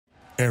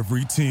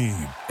Every team,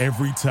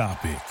 every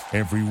topic,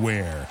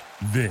 everywhere.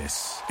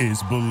 This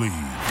is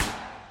Believe.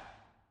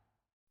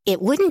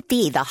 It wouldn't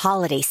be the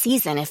holiday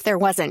season if there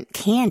wasn't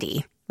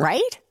candy,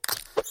 right?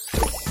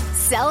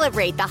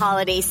 Celebrate the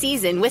holiday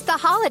season with the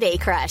Holiday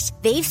Crush.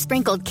 They've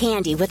sprinkled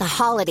candy with a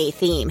holiday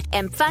theme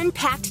and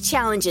fun-packed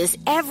challenges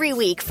every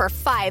week for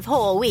 5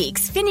 whole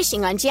weeks,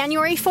 finishing on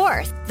January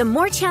 4th. The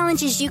more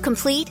challenges you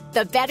complete,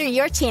 the better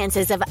your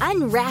chances of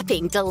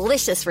unwrapping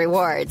delicious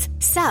rewards.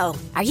 So,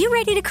 are you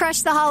ready to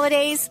crush the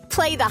holidays?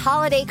 Play the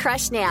Holiday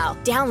Crush now.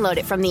 Download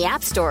it from the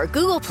App Store,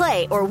 Google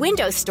Play, or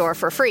Windows Store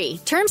for free.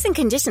 Terms and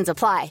conditions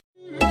apply.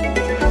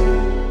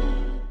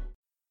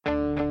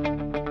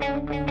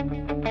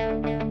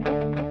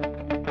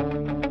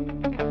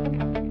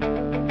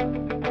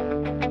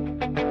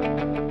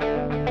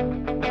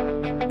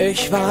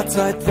 Ich warte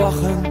seit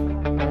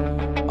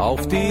Wochen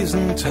auf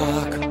diesen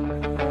Tag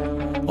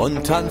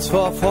und tanz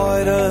vor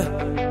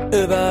Freude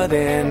über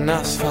den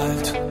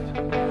Asphalt.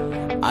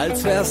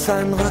 Als wär's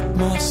ein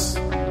Rhythmus,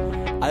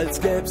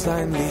 als gäb's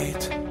ein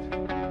Lied,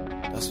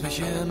 das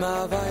mich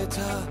immer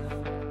weiter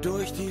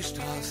durch die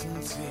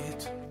Straßen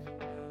zieht.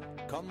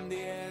 Komm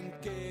dir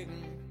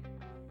entgegen.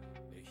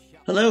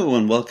 Hello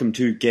and welcome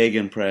to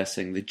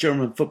Gegenpressing, the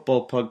German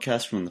football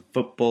podcast from the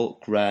Football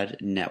Grad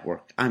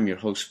Network. I'm your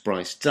host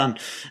Bryce Dunn,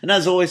 and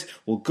as always,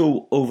 we'll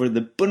go over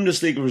the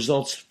Bundesliga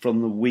results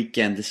from the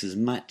weekend. This is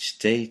match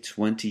day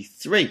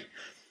 23.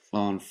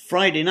 On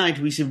Friday night,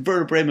 we see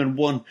Werder Bremen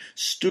 1,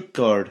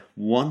 Stuttgart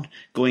 1.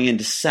 Going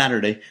into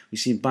Saturday, we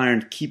see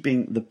Bayern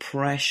keeping the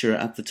pressure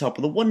at the top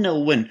with a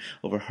 1-0 win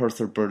over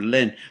Hertha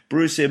Berlin.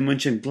 Borussia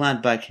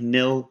Mönchengladbach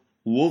 0,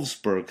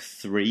 Wolfsburg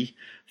 3,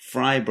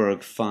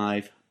 Freiburg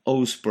 5,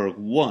 Augsburg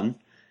 1,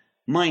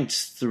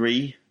 Mainz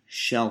 3,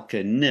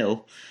 Schalke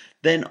 0.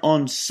 Then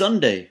on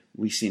Sunday,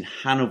 we've seen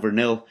Hanover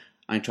 0,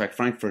 Eintracht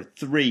Frankfurt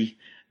 3,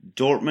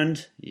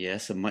 Dortmund,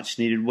 yes, a much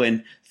needed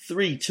win,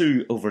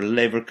 3-2 over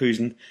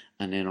Leverkusen.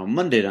 And then on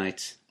Monday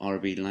night,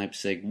 RB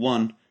Leipzig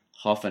 1,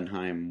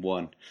 Hoffenheim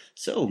 1.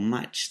 So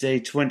match day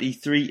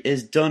 23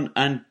 is done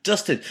and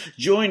dusted.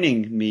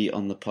 Joining me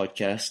on the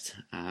podcast,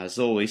 as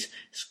always,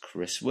 is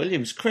Chris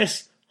Williams.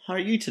 Chris, how are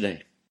you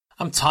today?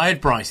 I'm tired,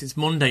 Bryce. It's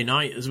Monday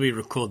night as we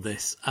record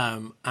this,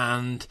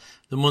 and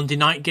the Monday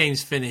night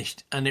game's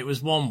finished, and it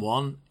was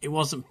 1-1. It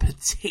wasn't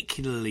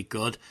particularly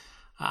good,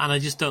 and I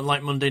just don't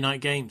like Monday night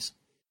games.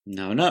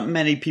 No, not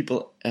many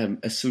people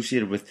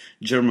associated with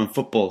German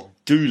football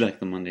do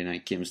like the Monday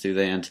night games, do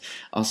they? And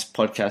us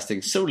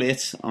podcasting so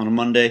late on a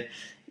Monday,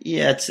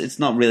 yeah, it's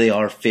not really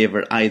our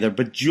favourite either.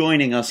 But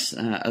joining us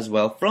as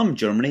well from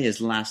Germany, his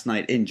last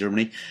night in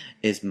Germany,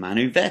 is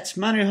Manu Vetz.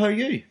 Manu, how are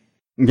you?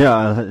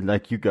 Yeah,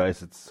 like you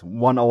guys, it's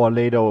 1 hour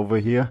later over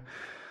here.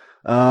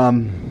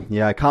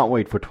 Yeah, I can't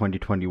wait for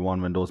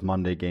 2021 when those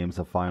Monday games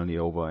are finally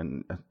over.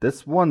 And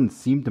this one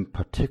seemed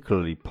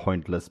particularly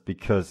pointless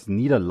because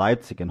neither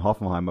Leipzig and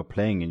Hoffenheim are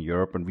playing in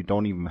Europe, and we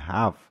don't even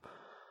have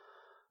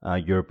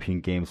European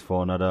games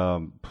for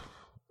another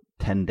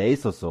 10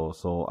 days or so.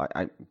 So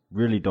I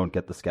really don't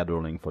get the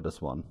scheduling for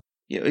this one.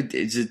 Yeah,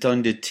 is it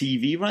on the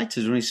TV rights?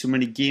 Is there only so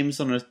many games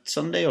on a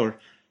Sunday, or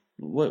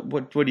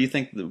What do you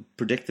think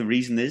predict the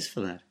reason is for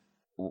that?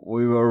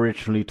 We were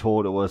originally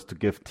told it was to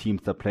give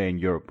teams that play in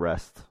Europe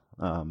rest.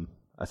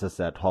 As I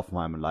said,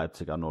 Hoffenheim and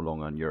Leipzig are no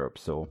longer in Europe,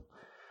 so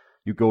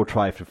you go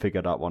try to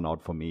figure that one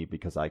out for me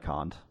because I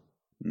can't.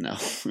 No,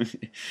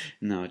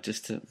 no.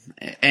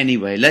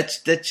 Anyway,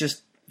 let's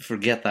just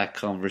forget that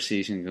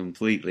conversation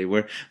completely.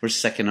 We're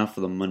sick enough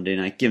of the Monday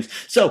night games.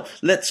 So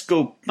let's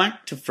go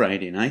back to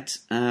Friday night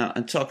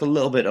and talk a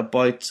little bit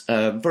about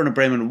Werder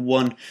Bremen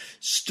 1,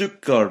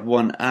 Stuttgart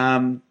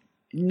 1.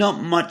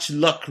 Not much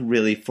luck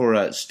really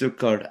for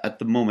Stuttgart at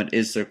the moment,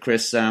 is there,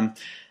 Chris?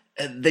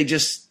 They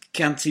just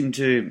can't seem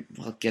to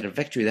get a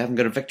victory. They haven't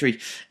got a victory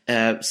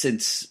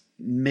since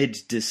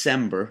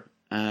mid-December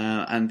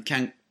and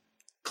can't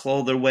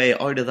claw their way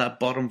out of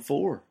that bottom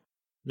four.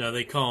 No,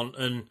 they can't,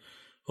 and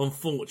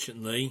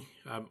unfortunately,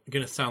 I'm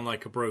going to sound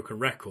like a broken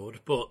record,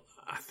 but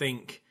I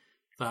think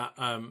that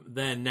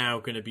they're now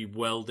going to be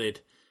welded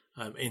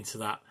into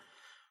that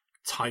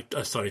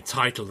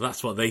title.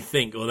 That's what they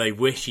think, or they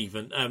wish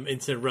even,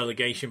 into a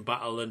relegation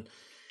battle. And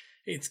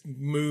it's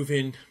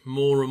moving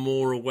more and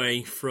more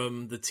away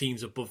from the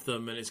teams above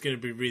them, and it's going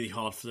to be really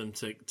hard for them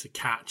to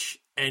catch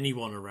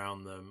anyone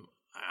around them.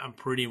 I'm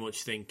pretty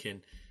much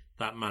thinking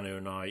that Manu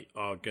and I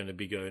are going to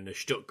be going to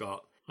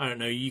Stuttgart. I don't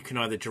know, you can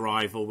either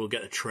drive or we'll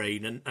get a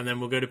train and then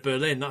we'll go to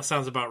Berlin. That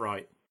sounds about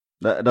right.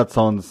 That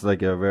sounds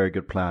like a very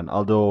good plan.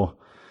 Although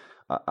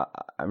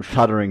I'm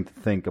shuddering to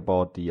think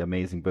about the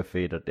amazing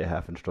buffet that they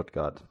have in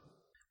Stuttgart.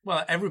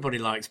 Well, everybody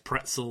likes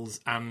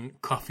pretzels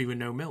and coffee with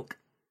no milk.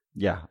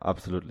 Yeah,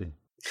 absolutely.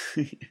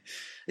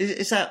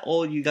 Is that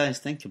all you guys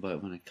think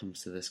about when it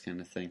comes to this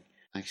kind of thing?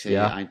 Actually,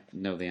 yeah. I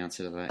know the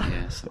answer to that,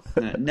 yeah. So,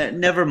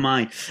 never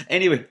mind.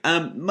 Anyway,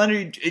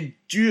 Manu,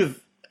 do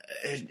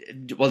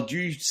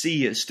you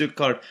see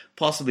Stuttgart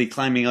possibly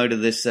climbing out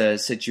of this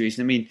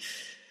situation? I mean,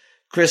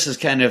 Chris has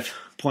kind of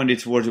pointed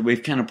towards it.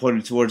 We've kind of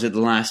pointed towards it the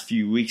last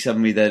few weeks,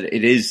 haven't we? That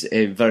it is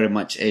very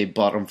much a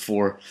bottom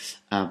four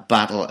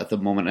battle at the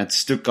moment. And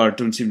Stuttgart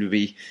don't seem to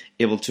be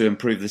able to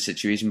improve the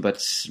situation,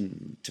 but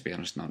to be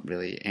honest, not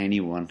really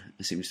anyone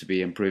seems to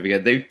be improving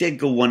it. They did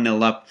go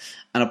 1-0 up,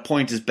 and a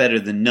point is better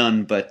than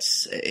none, but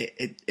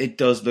it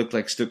does look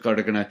like Stuttgart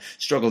are going to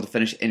struggle to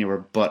finish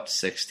anywhere but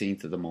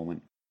 16th at the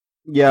moment.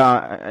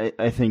 Yeah,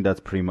 I think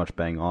that's pretty much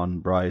bang on,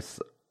 Bryce.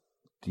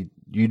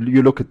 You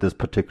look at this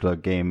particular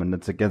game, and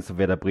it's against the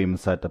Werder Bremen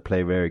side that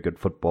play very good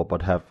football,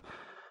 but have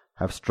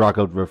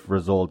struggled with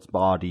results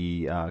bar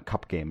the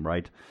cup game,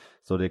 right?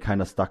 So they're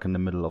kind of stuck in the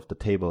middle of the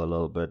table a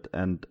little bit,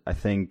 and I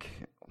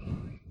think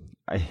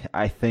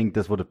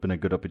this would have been a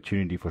good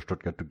opportunity for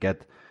Stuttgart to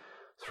get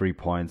 3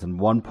 points, and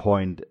 1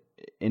 point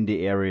in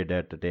the area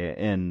that they're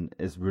in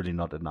is really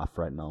not enough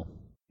right now.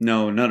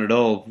 No, not at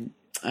all.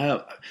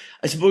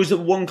 I suppose that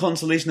one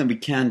consolation that we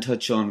can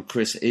touch on,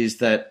 Chris, is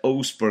that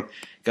Augsburg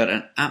got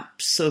an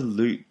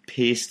absolute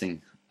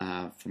pasting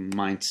from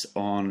Mainz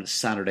on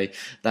Saturday.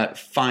 That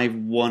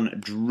 5-1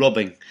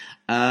 drubbing.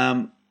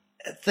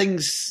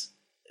 Things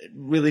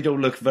really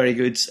don't look very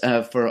good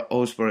for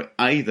Augsburg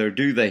either,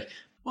 do they?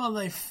 Well,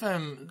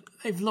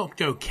 they've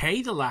looked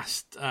okay the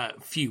last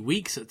few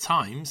weeks at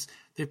times.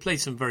 They've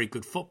played some very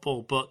good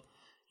football, but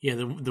yeah,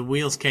 the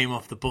wheels came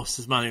off the bus,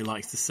 as Manu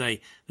likes to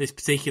say, this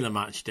particular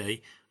match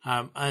day.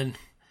 And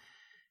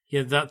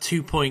yeah, that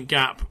 2 point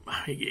gap,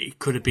 it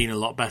could have been a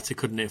lot better,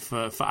 couldn't it,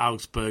 for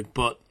Augsburg?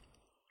 But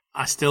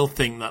I still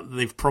think that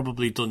they've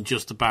probably done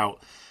just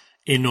about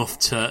enough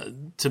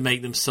to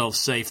make themselves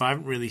safe. I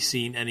haven't really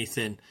seen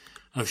anything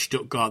of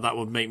Stuttgart that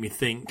would make me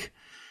think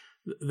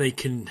they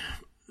can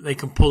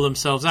pull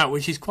themselves out,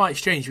 which is quite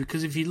strange,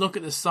 because if you look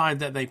at the side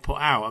that they put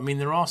out, I mean,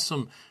 there are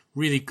some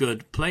really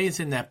good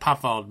players in there.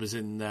 Pavard was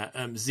in there.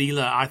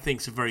 Zieler, I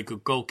think, is a very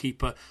good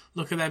goalkeeper.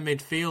 Look at their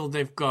midfield.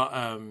 They've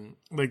got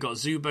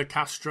Zuber,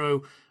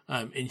 Castro,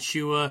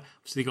 Insua.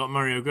 So they got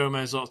Mario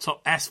Gomez on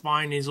top.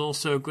 Esvine is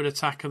also a good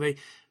attacker.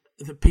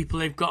 The people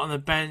they've got on the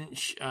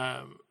bench,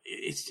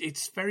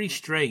 it's very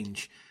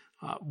strange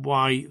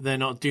why they're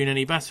not doing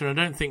any better. And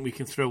I don't think we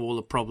can throw all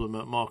the problem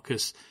at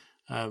Marcus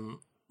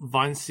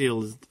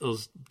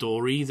Weinziel's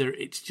door either.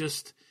 It's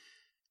just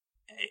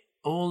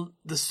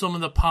the sum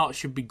of the parts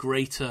should be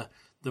greater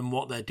than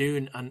what they're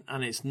doing,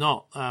 and it's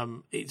not.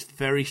 It's a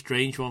very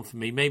strange one for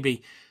me.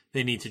 Maybe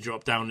they need to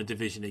drop down a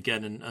division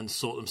again and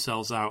sort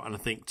themselves out, and I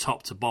think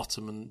top to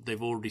bottom, and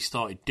they've already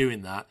started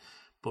doing that.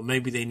 But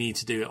maybe they need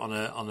to do it on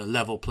a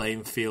level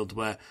playing field,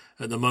 where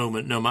at the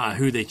moment, no matter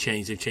who they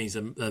change, they've changed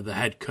the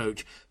head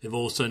coach. They've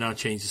also now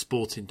changed the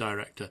sporting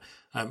director.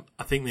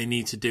 I think they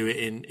need to do it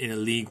in a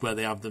league where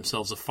they have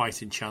themselves a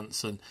fighting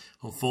chance. And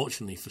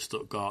unfortunately for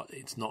Stuttgart,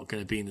 it's not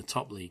going to be in the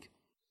top league.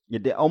 Yeah,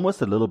 they're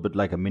almost a little bit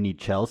like a mini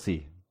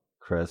Chelsea,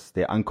 Chris.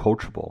 They're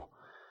uncoachable.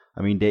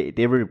 I mean,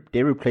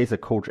 they replace a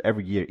coach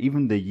every year.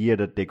 Even the year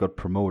that they got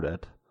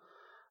promoted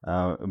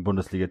in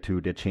Bundesliga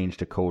 2, they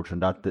changed the coach in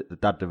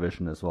that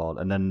division as well.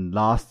 And then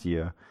last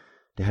year,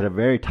 they had a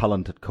very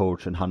talented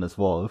coach in Hannes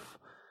Wolf,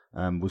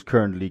 who's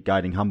currently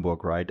guiding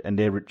Hamburg, right? And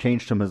they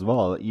changed him as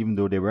well, even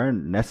though they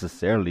weren't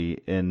necessarily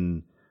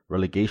in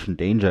relegation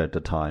danger at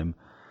the time.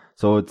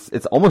 So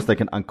it's almost like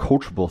an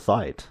uncoachable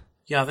side.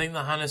 Yeah, I think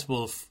the Hannes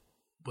Wolf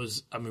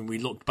we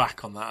looked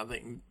back on that. I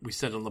think we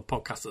said on the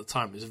podcast at the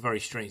time, it was a very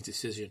strange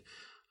decision.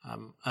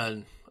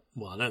 And,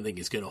 I don't think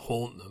it's going to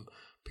haunt them,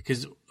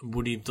 because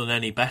would he have done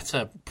any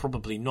better?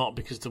 Probably not,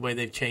 because the way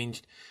they've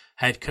changed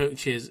head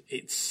coaches,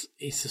 it's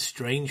a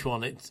strange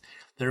one.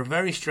 They're a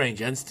very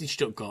strange entity,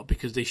 Stuttgart,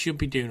 because they should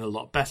be doing a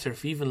lot better.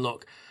 If you even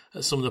look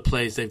at some of the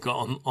players they've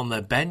got on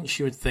their bench,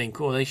 you would think,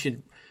 they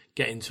should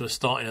get into a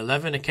starting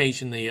 11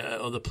 occasionally at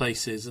other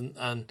places.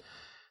 And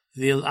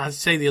I'd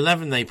say the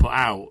 11 they put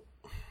out,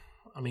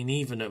 I mean,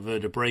 even at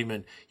Werder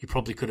Bremen, you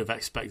probably could have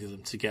expected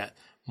them to get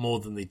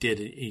more than they did.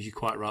 As you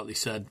quite rightly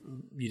said,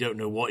 you don't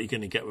know what you're going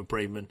to get with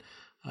Bremen.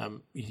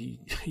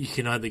 You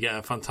can either get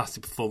a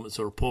fantastic performance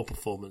or a poor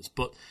performance.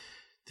 But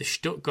the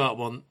Stuttgart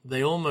one,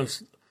 they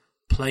almost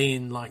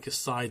playing like a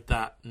side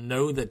that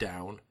know they're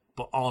down,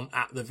 but aren't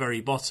at the very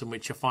bottom,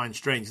 which I find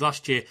strange.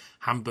 Last year,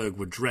 Hamburg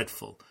were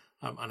dreadful.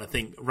 And I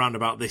think around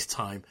about this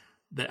time,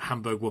 that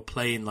Hamburg were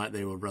playing like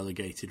they were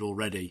relegated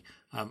already.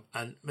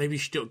 And maybe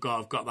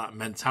Stuttgart have got that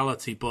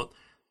mentality, but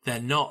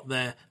they're not.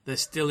 They're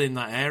still in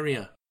that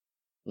area.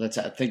 I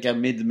think I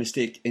made the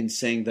mistake in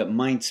saying that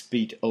Mainz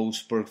beat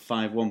Augsburg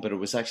 5-1, but it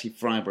was actually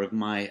Freiburg.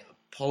 My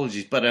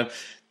apologies. But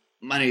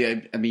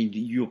Manny, I mean,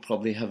 you'll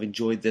probably have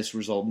enjoyed this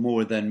result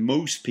more than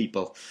most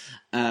people.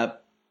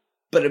 But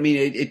I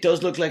mean, it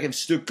does look like if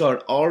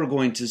Stuttgart are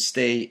going to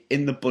stay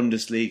in the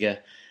Bundesliga,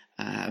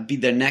 be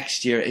there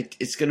next year,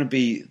 it's going to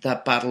be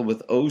that battle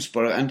with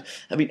Augsburg. And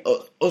I mean,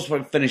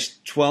 Augsburg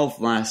finished 12th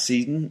last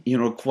season,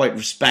 quite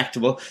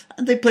respectable.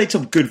 And they played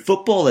some good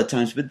football at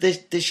times, but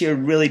this year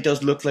really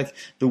does look like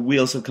the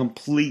wheels have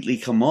completely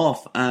come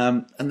off.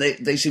 And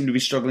they seem to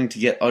be struggling to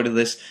get out of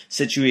this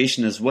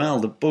situation as well.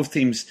 Both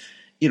teams,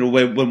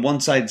 when one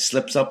side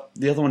slips up,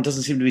 the other one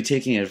doesn't seem to be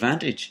taking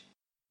advantage.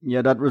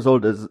 Yeah, that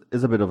result is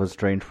a bit of a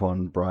strange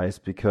one, Bryce,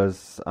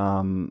 because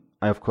I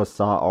of course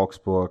saw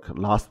Augsburg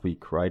last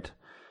week, right,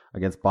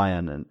 against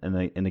Bayern,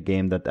 in a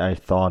game that I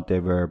thought they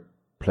were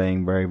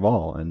playing very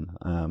well,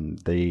 and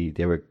they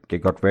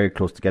got very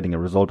close to getting a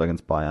result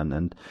against Bayern,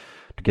 and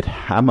to get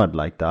hammered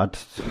like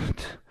that,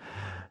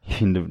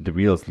 the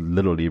wheels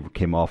literally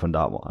came off in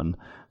that one.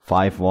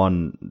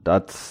 5-1.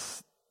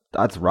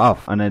 That's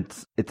rough, and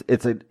it's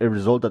a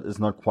result that is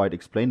not quite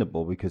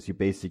explainable, because you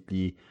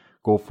basically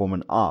go from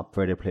an up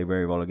where they play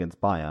very well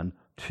against Bayern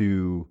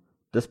to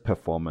this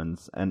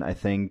performance, and I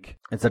think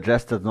it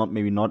suggests that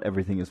maybe not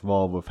everything is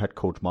well with head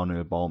coach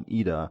Manuel Baum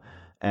either,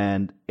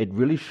 and it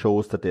really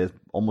shows that there's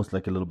almost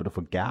like a little bit of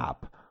a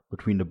gap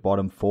between the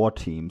bottom 4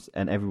 teams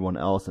and everyone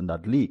else in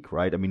that league,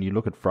 right? I mean, you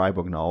look at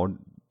Freiburg now;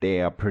 they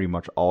are pretty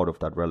much out of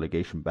that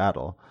relegation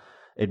battle.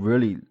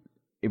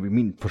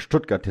 For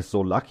Stuttgart is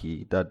so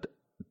lucky that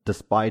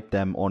despite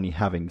them only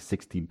having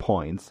 16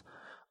 points,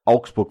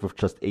 Augsburg with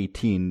just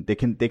 18, they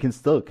can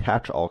still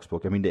catch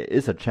Augsburg. I mean, there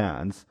is a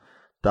chance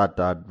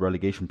that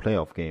relegation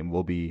playoff game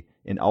will be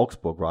in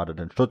Augsburg rather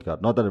than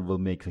Stuttgart. Not that it will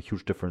make a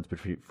huge difference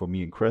for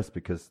me and Chris,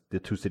 because the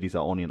two cities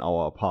are only an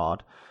hour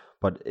apart,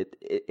 but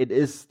it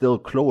is still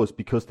close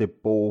because they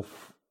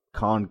both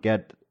can't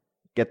get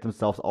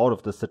themselves out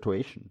of the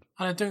situation.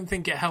 And I don't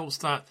think it helps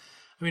that.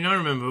 I mean,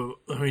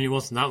 it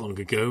wasn't that long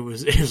ago.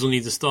 It was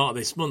only the start of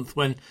this month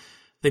when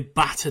they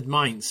battered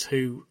Mainz,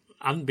 who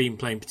hadn't been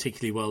playing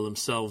particularly well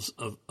themselves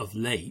of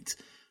late.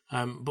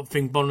 But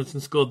Finn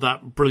Bonnerton scored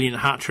that brilliant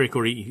hat-trick,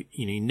 or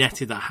he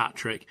netted that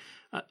hat-trick.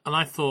 And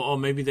I thought,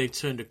 maybe they've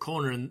turned a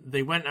corner. And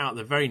they went out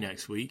the very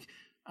next week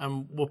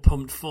and were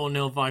pumped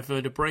 4-0 by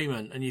Werder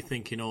Bremen. And you're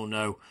thinking, oh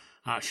no,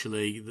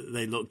 actually,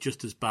 they look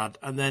just as bad.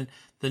 And then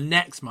the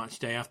next match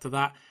day after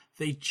that,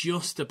 they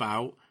just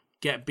about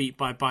get beat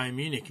by Bayern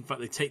Munich. In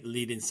fact, they take the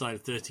lead inside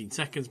of 13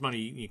 seconds. Manny,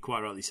 you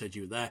quite rightly said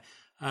you were there.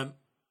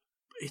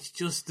 It's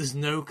just there's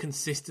no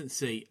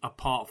consistency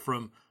apart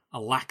from a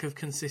lack of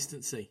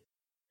consistency.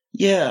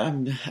 Yeah,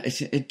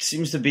 it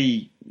seems to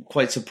be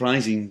quite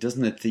surprising,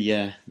 doesn't it?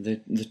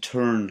 The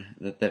turn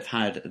that they've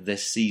had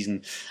this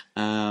season.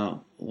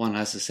 One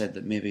has to say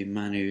that maybe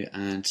Manu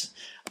and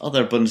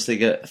other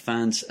Bundesliga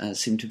fans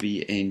seem to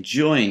be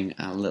enjoying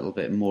a little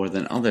bit more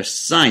than other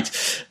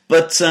sides.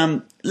 But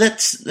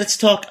let's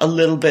talk a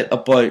little bit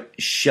about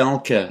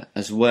Schalke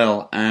as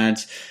well.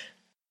 And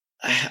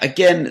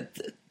again,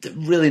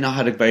 they've really not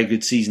had a very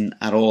good season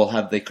at all,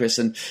 have they, Chris?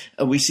 And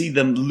we see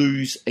them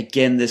lose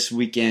again this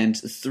weekend,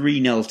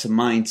 3-0 to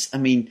Mainz. I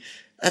mean,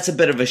 that's a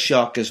bit of a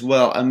shock as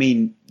well. I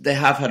mean, they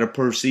have had a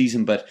poor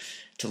season, but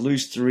to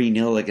lose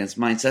 3-0 against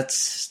Mainz,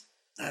 that's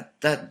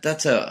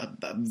a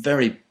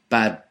very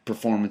bad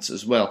performance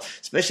as well,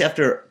 especially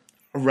after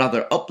a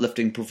rather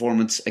uplifting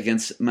performance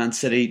against Man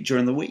City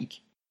during the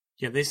week.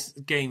 Yeah, this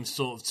game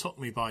sort of took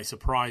me by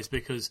surprise,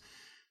 because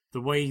the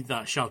way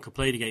that Schalke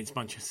played against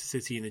Manchester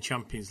City in the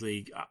Champions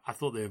League, I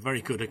thought they were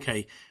very good.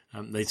 Okay,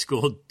 they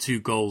scored 2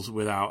 goals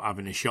without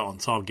having a shot on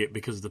target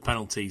because of the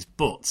penalties,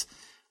 but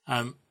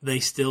they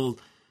still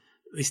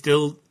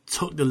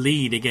took the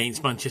lead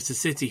against Manchester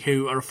City,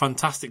 who are a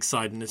fantastic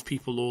side, and there's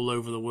people all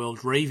over the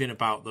world raving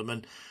about them.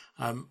 And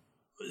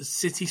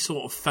City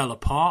sort of fell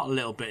apart a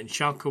little bit, and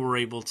Schalke were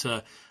able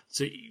to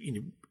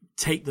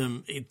take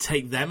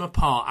them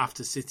apart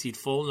after City had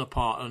fallen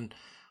apart. And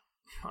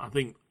I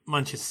think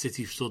Manchester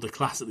City saw the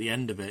class at the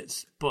end of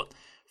it, but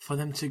for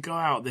them to go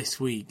out this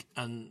week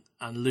and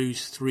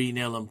lose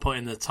 3-0 and put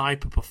in the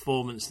type of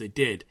performance they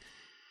did,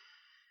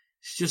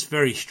 it's just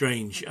very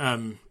strange.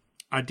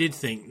 I did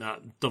think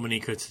that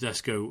Domenico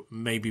Tedesco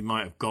maybe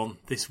might have gone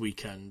this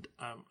weekend.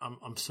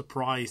 I'm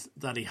surprised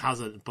that he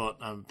hasn't, but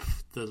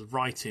the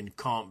writing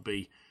can't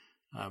be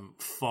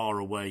far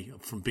away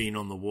from being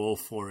on the wall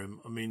for him.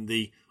 I mean,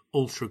 the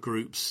ultra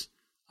groups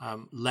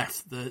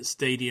left the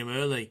stadium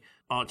early.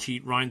 Archie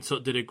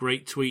Rheintutt did a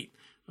great tweet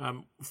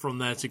from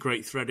there to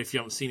great thread. If you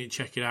haven't seen it,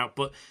 check it out.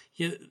 But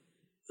yeah,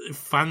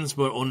 fans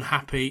were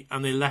unhappy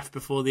and they left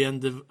before the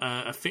end of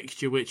a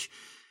fixture, which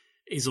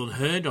is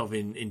unheard of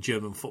in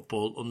German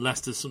football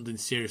unless there's something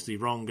seriously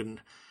wrong. And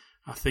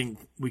I think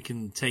we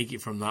can take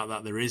it from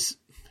that there is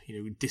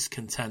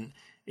discontent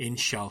in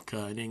Schalke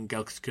and in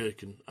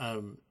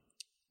Gelsenkirchen,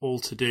 all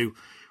to do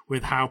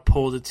with how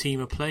poor the team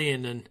are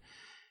playing. And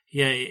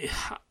yeah,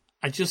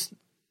 I just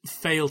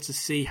fail to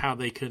see how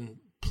they can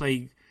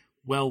play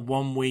well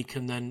one week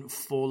and then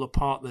fall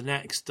apart the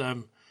next.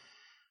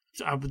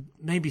 I would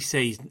maybe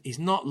say he's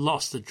not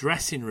lost the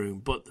dressing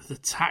room, but the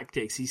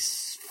tactics,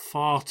 he's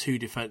far too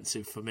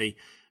defensive for me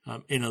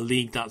in a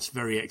league that's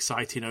very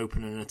exciting,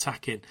 open and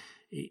attacking.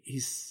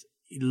 He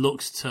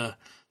looks to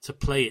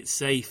play it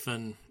safe,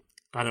 and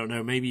I don't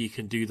know, maybe you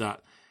can do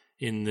that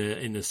in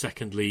the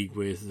second league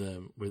with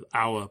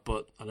Auer,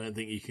 but I don't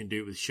think you can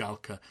do it with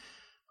Schalke.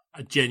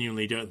 I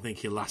genuinely don't think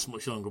he'll last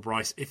much longer,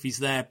 Bryce. If he's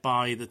there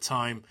by the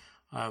time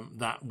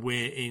that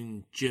we're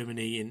in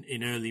Germany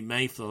in early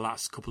May for the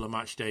last couple of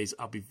match days,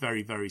 I'll be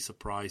very, very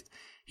surprised.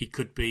 He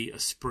could be a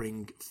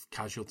spring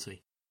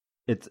casualty.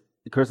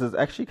 Chris, it's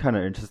actually kind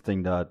of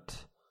interesting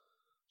that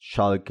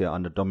Schalke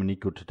under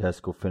Domenico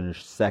Tedesco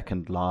finished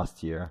second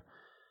last year.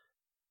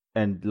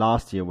 And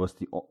last year was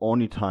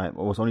only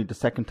the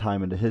second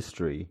time in the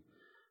history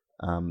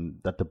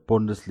that the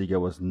Bundesliga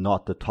was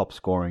not the top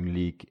scoring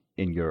league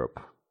in Europe,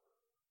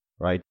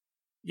 right?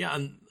 Yeah,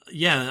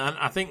 and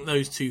I think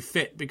those two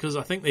fit, because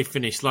I think they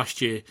finished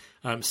last year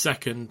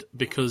second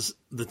because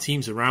the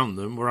teams around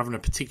them were having a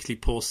particularly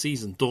poor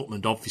season.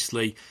 Dortmund,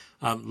 obviously,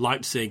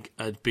 Leipzig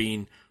had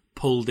been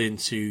pulled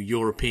into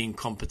European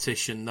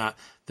competition that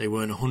they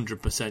weren't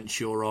 100%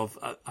 sure of.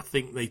 I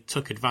think they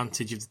took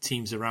advantage of the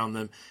teams around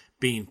them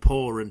being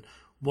poor, and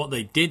what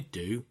they did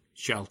do,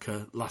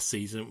 Schalke, last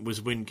season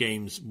was win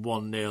games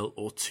 1-0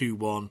 or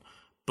 2-1,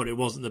 but it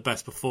wasn't the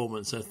best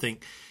performance. I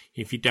think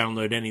if you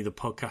download any of the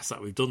podcasts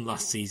that we've done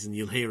last season,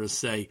 you'll hear us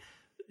say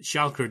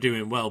Schalke are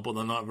doing well, but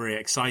they're not very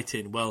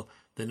exciting. Well,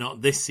 they're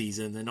not this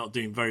season. They're not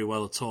doing very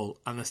well at all,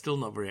 and they're still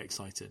not very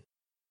exciting.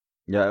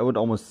 Yeah, I would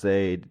almost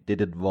say they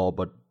did well,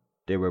 but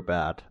they were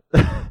bad.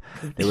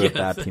 They were a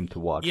bad team to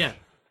watch. Yeah,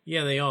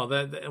 they are.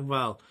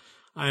 Well,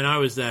 I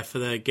was there for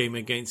their game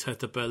against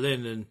Hertha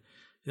Berlin, and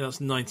that's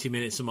 90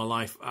 minutes of my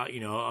life.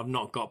 I've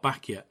not got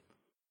back yet.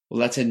 Well,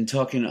 that's in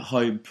talking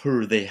how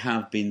poor they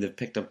have been. They've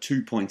picked up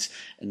 2 points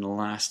in the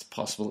last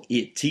possible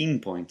 18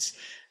 points.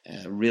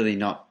 Really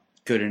not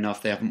good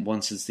enough. They haven't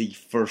won since the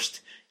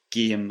first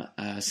game,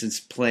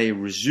 since play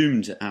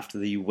resumed after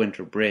the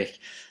winter break.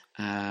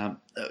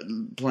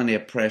 Plenty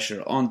of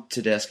pressure on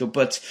Tedesco.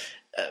 But,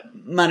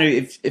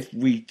 Manu, if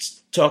we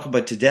talk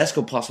about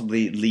Tedesco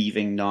possibly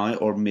leaving now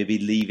or maybe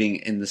leaving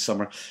in the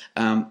summer,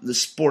 the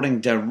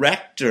sporting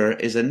director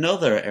is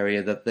another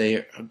area that they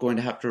are going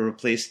to have to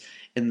replace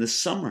in the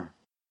summer.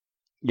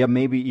 Yeah,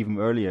 maybe even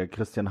earlier.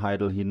 Christian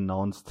Heidel, he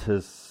announced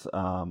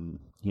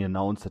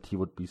that he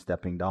would be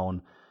stepping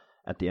down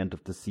at the end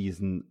of the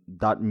season.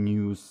 That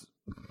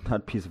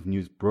piece of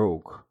news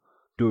broke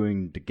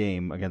during the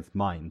game against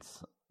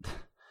Mainz.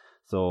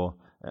 So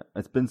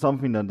it's been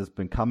something that has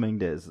been coming.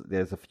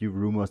 There's a few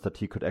rumors that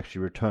he could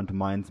actually return to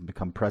Mainz and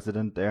become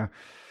president there.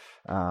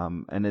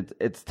 And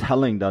it's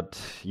telling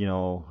that,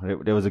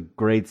 there was a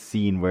great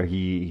scene where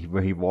he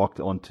walked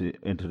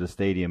into the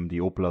stadium,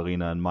 the Opel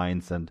Arena in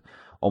Mainz, and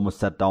almost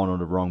sat down on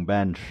the wrong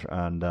bench.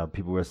 And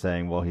people were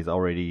saying, well, he's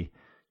already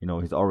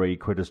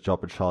quit his job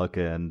at Schalke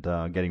and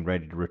getting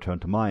ready to return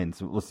to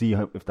Mainz. We'll see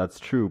if that's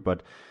true.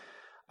 But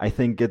I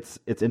think it's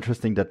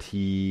interesting that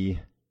he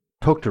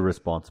took the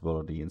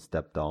responsibility and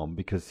stepped down,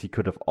 because he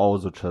could have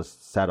also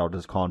just sat out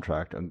his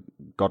contract and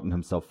gotten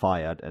himself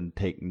fired and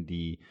taken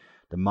the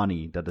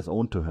money that is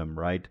owed to him,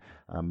 right?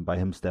 By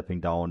him stepping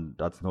down,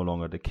 that's no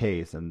longer the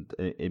case, and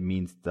it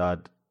means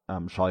that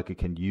Schalke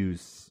can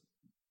use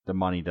the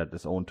money that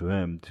is owed to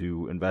him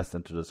to invest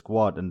into the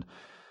squad. And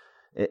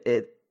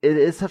it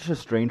is such a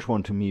strange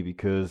one to me,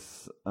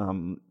 because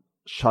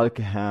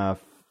Schalke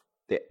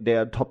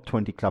they're a top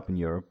 20 club in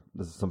Europe.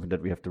 This is something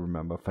that we have to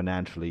remember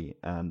financially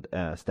and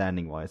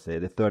standing-wise. They're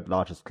the third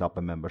largest club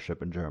by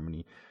membership in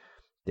Germany.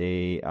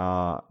 They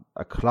are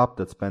a club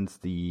that spends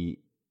the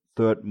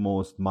third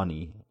most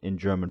money in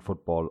German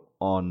football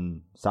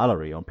on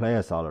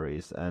player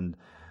salaries. And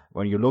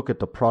when you look at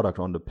the product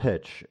on the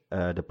pitch,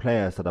 the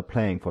players that are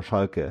playing for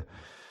Schalke,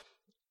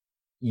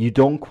 you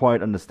don't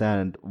quite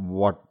understand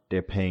what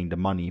they're paying the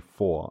money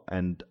for.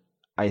 And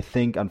I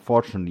think,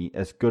 unfortunately,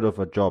 as good of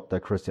a job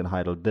that Christian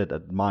Heidel did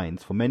at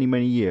Mainz for many,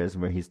 many years,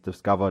 where he's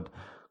discovered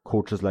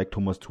coaches like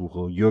Thomas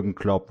Tuchel, Jürgen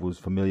Klopp, who's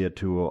familiar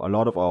to a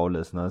lot of our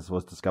listeners,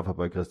 was discovered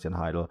by Christian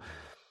Heidel.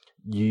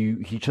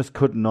 He just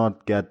could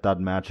not get that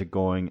magic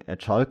going at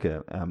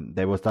Schalke.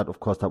 There was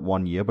that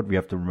 1 year, but we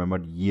have to remember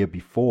the year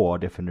before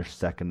they finished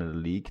second in the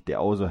league. They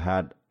also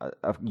had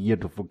a year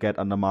to forget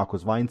under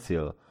Markus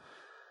Weinzierl.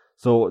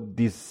 So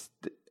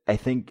I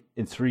think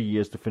in 3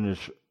 years to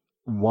finish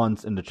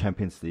once in the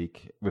Champions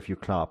League with your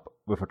club,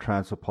 with a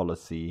transfer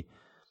policy,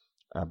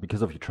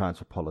 because of your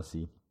transfer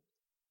policy,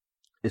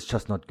 it's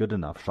just not good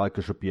enough.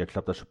 Schalke should be a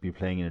club that should be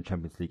playing in the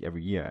Champions League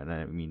every year. And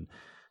I mean,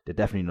 they're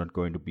definitely not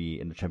going to be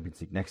in the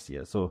Champions League next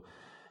year. So,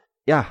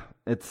 yeah,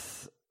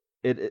 it's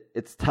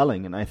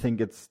telling, and I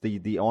think it's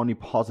the only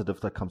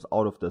positive that comes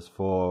out of this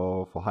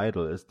for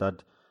Heidel is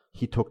that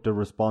he took the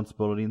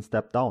responsibility and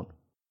stepped down.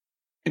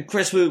 And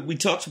Chris, we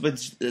talked about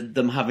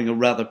them having a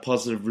rather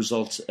positive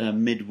result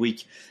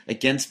midweek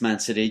against Man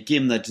City, a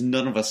game that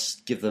none of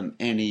us give them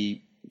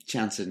any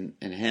chance in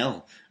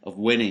hell of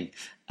winning.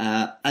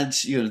 And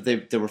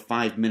they were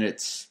 5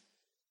 minutes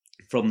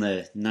from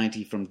the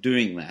 90 from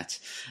doing that.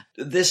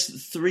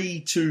 This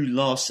 3-2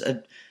 loss,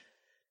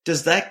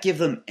 does that give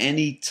them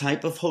any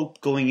type of hope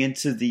going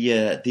into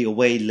the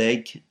away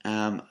leg?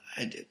 I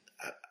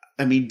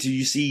mean, do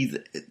you see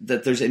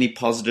that there's any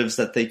positives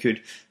that they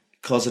could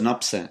cause an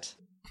upset?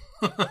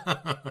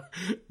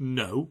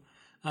 No.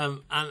 And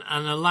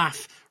I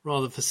laugh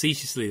rather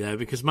facetiously there,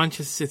 because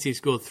Manchester City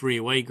scored 3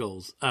 away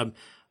goals.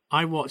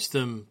 I watched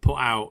them put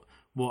out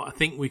what I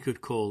think we could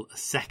call a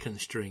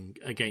second string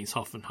against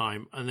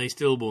Hoffenheim, and they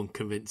still won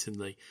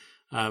convincingly.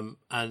 And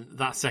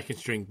that second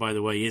string, by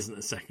the way, isn't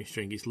a second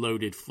string. It's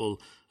loaded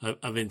full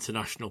of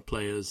international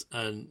players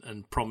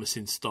and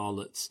promising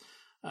starlets.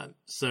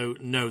 So,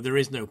 no, there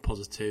is no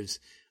positives.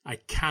 I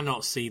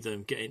cannot see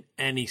them getting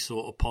any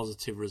sort of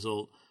positive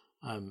result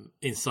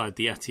inside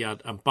the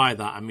Etihad. And by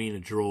that, I mean a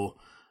draw.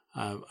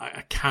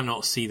 I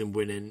cannot see them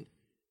winning.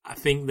 I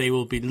think they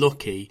will be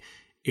lucky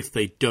if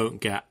they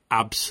don't get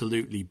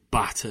absolutely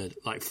battered,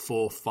 like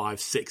 4-5,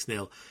 6-0.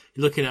 You're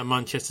looking at a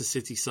Manchester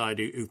City side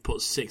who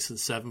put 6 and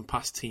 7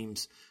 past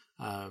teams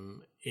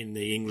in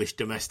the English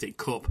Domestic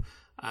Cup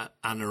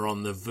and are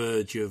on the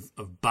verge of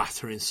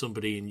battering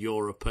somebody in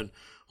Europe. And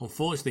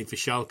unfortunately for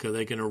Schalke,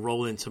 they're going to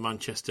roll into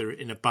Manchester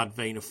in a bad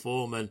vein of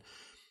form. And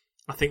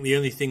I think the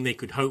only thing they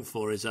could hope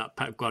for is that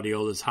Pep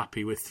Guardiola's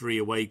happy with 3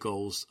 away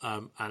goals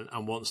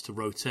and wants to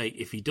rotate.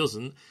 If he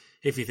doesn't,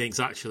 if he thinks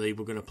actually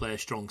we're going to play a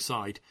strong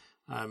side,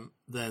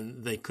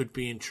 then they could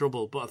be in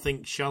trouble. But I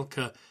think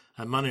Schalke,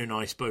 and Manu and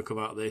I spoke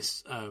about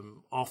this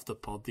off the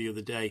pod the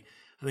other day,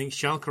 I think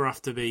Schalke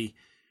have to be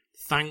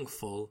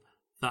thankful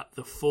that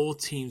the 4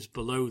 teams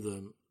below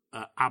them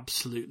are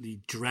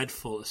absolutely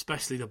dreadful,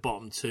 especially the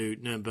bottom 2,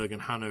 Nuremberg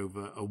and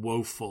Hanover, are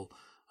woeful.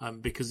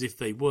 Because if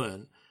they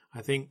weren't,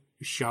 I think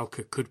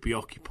Schalke could be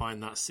occupying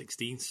that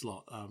 16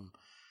 slot.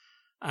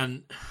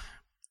 And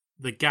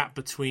the gap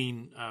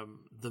between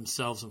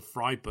themselves and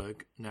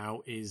Freiburg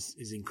now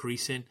is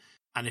increasing.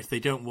 And if they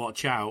don't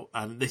watch out,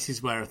 and this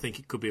is where I think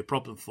it could be a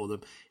problem for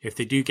them, if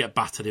they do get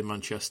battered in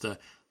Manchester,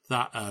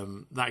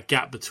 that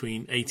gap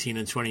between 18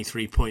 and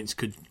 23 points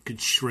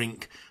could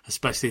shrink,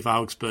 especially if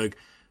Augsburg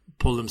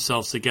pull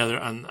themselves together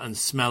and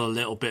smell a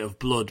little bit of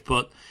blood.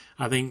 But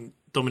I think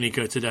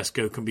Domenico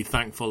Tedesco can be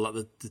thankful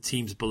that the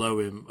teams below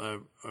him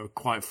are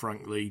quite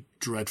frankly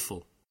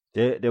dreadful.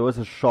 There was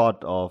a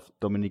shot of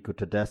Domenico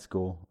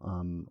Tedesco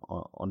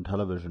on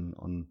television,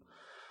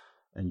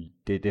 and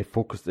they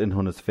focused in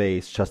on his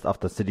face just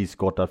after City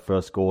scored that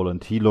first goal,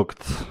 and he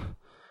looked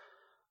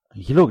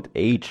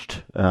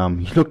aged.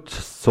 He looked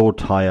so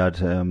tired.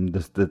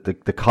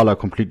 The color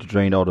completely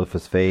drained out of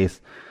his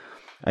face.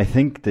 I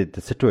think that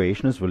the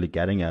situation is really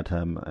getting at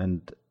him,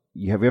 and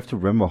we have to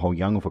remember how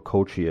young of a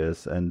coach he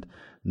is, and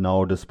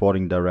now the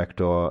sporting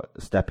director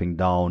stepping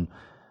down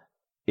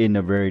in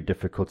a very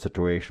difficult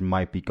situation,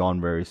 might be gone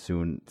very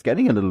soon. It's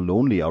getting a little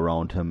lonely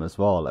around him as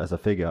well as a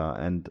figure,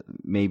 and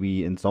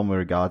maybe in some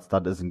regards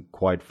that isn't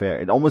quite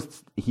fair.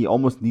 He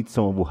almost needs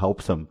someone who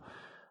helps him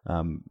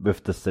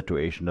with the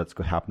situation that's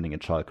happening at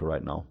Schalke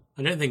right now.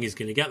 I don't think he's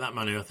going to get that,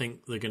 Manu. I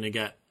think they're going to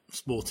get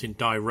sporting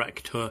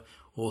director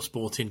or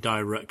sporting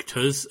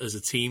directors as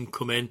a team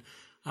come in,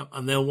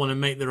 and they'll want to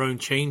make their own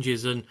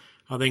changes. And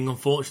I think,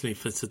 unfortunately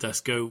for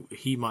Tedesco,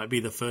 he might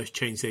be the first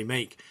change they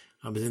make.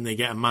 But then they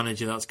get a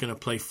manager that's going to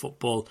play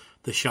football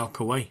the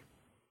Schalke way,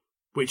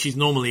 which is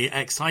normally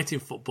exciting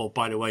football,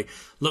 by the way.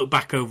 Look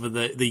back over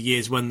the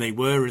years when they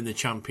were in the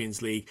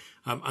Champions League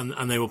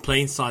and they were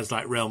playing sides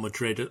like Real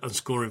Madrid and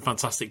scoring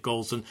fantastic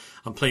goals and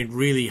playing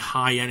really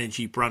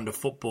high-energy brand of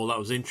football that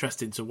was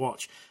interesting to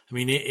watch. I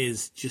mean, it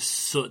is just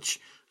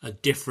such a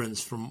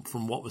difference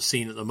from what we're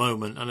seeing at the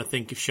moment. And I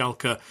think if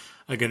Schalke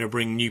are going to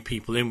bring new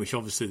people in, which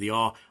obviously they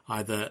are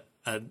either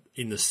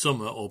in the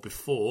summer or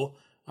before,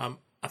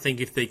 I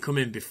think if they come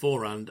in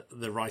beforehand,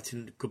 the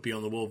writing could be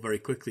on the wall very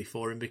quickly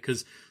for him,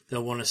 because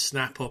they'll want to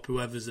snap up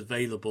whoever's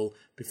available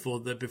before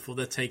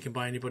they're taken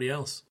by anybody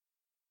else.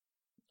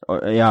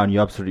 Yeah, and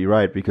you're absolutely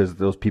right, because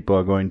those people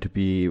are going to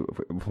be,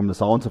 from the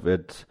sounds of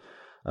it,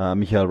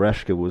 Michael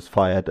Reschke was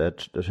fired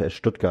at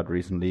Stuttgart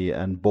recently,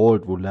 and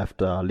Bold, who left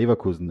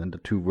Leverkusen, and the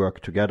two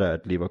worked together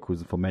at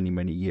Leverkusen for many,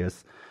 many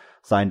years,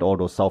 signed all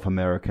those South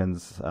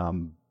Americans,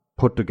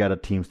 put together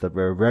teams that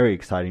were very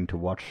exciting to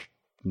watch,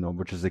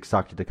 which is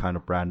exactly the kind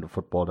of brand of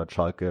football that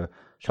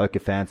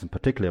Schalke fans in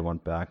particular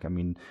want back. I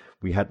mean,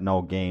 we had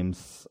now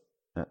games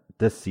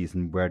this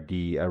season where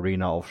the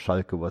arena of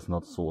Schalke was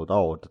not sold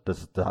out.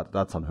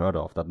 That's unheard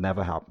of. That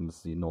never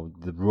happens. The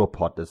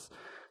Ruhrpott is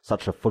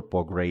such a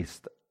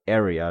football-graced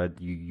area.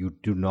 You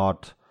do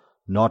not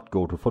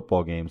go to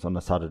football games on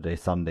a Saturday,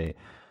 Sunday.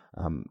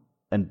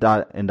 And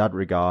that, in that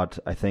regard,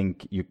 I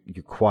think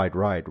you're quite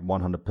right,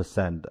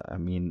 100%. I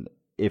mean,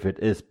 if it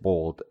is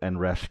Bold and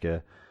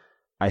Reschke,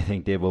 I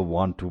think they will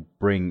want to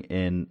bring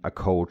in a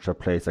coach that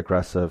plays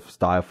aggressive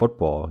style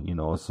football.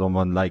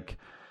 Someone like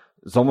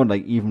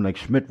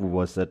Schmidt, who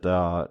was at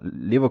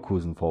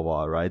Leverkusen for a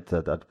while, right?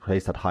 That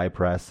plays that high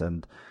press,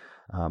 and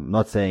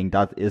not saying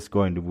that is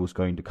who's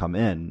going to come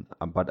in,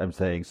 but I'm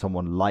saying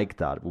someone like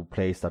that who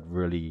plays that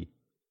really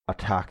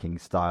attacking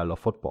style of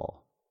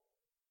football.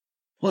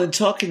 Well, in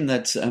talking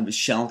that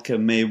Schalke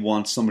may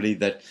want somebody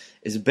that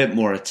is a bit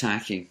more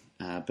attacking,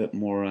 a bit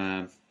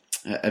more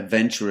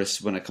adventurous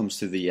when it comes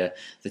to the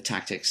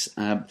tactics.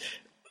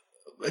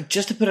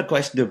 Just to put a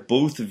question to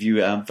both of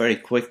you very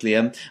quickly,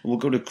 we'll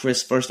go to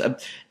Chris first.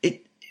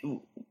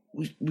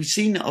 We've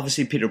seen,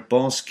 obviously, Peter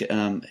Bosz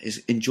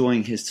is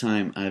enjoying his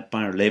time at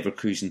Bayer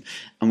Leverkusen,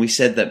 and we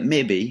said that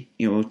maybe,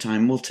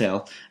 time will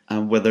tell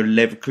whether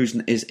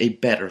Leverkusen is a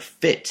better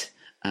fit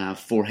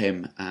for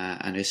him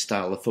and his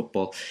style of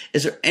football.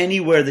 Is there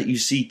anywhere that you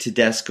see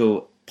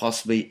Tedesco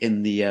possibly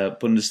in the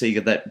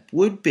Bundesliga that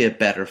would be a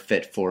better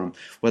fit for him,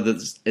 whether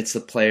it's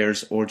the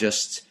players or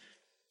just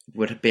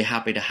would be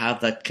happy to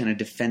have that kind of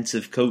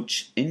defensive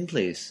coach in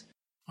place?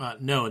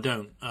 No, I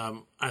don't.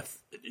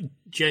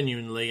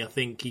 Genuinely, I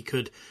think he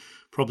could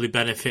probably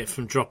benefit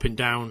from dropping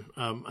down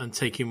and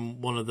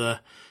taking one of the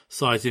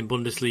sides in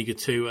Bundesliga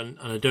 2, and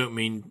I don't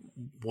mean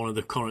one of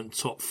the current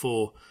top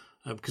 4,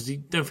 because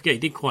don't forget he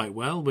did quite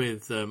well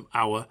with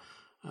Auer,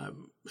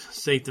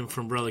 saved them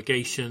from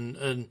relegation,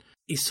 and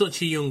he's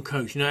such a young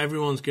coach.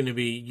 Everyone's going to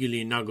be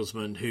Julian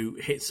Nagelsmann, who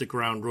hits the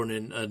ground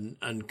running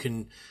and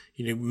can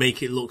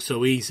make it look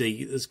so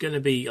easy. There's going to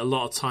be a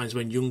lot of times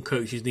when young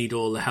coaches need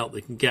all the help they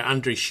can get.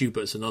 André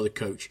Schubert's another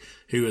coach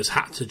who has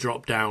had to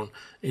drop down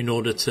in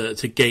order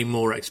to gain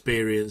more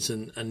experience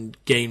and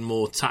gain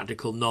more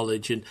tactical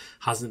knowledge, and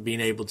hasn't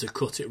been able to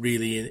cut it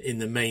really in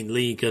the main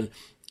league. And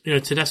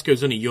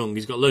Tedesco's only young.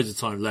 He's got loads of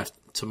time left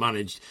to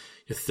manage,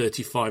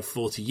 35,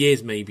 40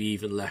 years maybe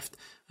even left.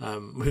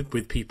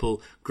 With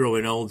people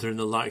growing older and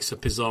the likes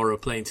of Pizarro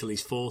playing till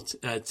he's 40,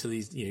 till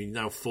he's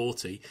now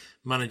 40,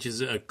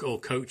 managers or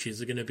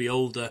coaches are going to be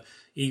older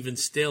even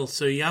still.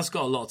 So he has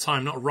got a lot of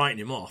time. Not writing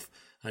him off.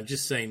 I'm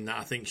just saying that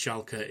I think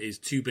Schalke is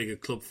too big a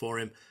club for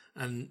him.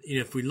 And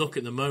if we look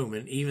at the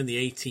moment, even the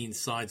 18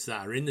 sides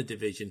that are in the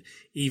division,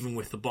 even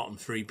with the bottom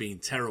 3 being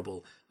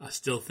terrible, I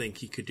still think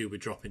he could do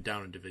with dropping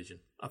down a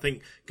division. I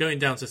think going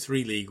down to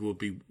 3 league would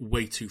be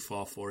way too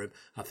far for him.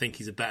 I think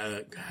he's a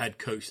better head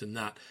coach than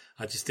that.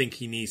 I just think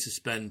he needs to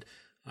spend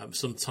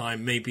some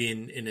time maybe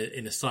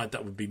in a side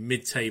that would be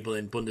mid-table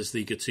in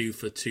Bundesliga 2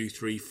 for 2,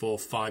 3, 4,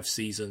 5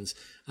 seasons,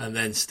 and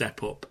then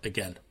step up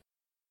again.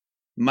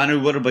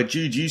 Manu, what about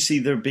you? Do you see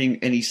there being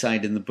any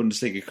side in the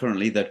Bundesliga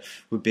currently that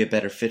would be a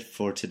better fit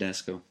for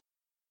Tedesco?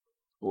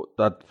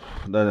 That's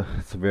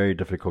a very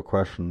difficult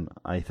question.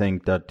 I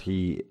think that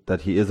he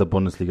is a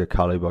Bundesliga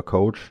caliber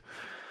coach,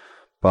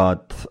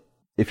 but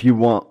if you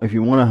want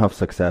to have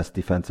success,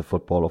 defensive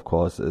football, of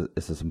course,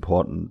 is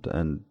important.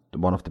 And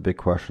one of the big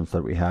questions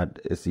that we had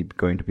is he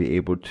going to be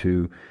able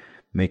to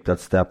make that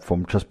step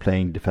from just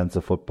playing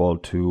defensive football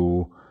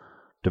to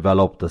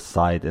develop the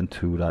side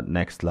into that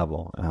next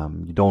level.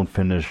 You don't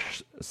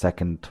finish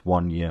second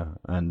 1 year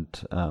and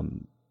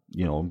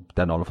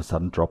then all of a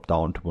sudden drop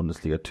down to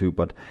Bundesliga 2.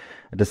 But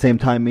at the same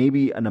time,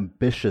 maybe an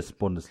ambitious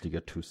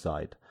Bundesliga 2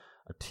 side,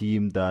 a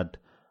team that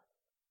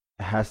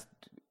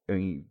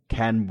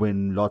can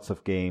win lots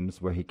of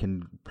games, where he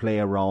can play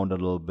around a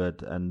little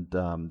bit and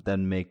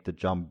then make the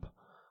jump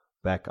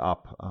back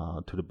up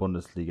to the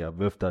Bundesliga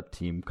with that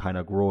team, kind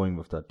of growing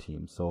with that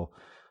team. So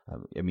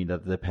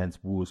that depends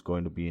who is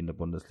going to be in the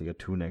Bundesliga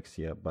 2 next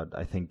year, but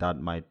I think that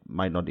might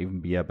not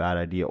even be a bad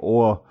idea.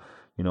 Or,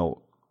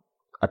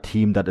 a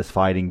team that is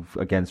fighting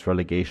against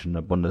relegation in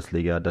the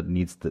Bundesliga that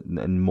needs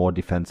a more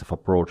defensive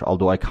approach.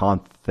 Although I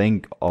can't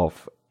think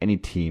of any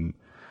team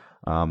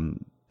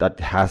that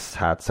has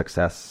had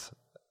success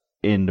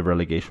in the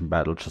relegation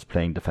battle just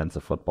playing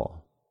defensive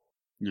football.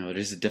 No, it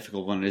is a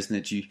difficult one, isn't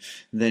it? You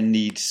then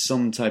need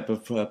some type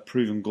of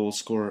proven goal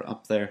scorer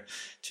up there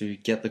to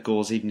get the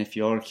goals, even if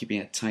you are keeping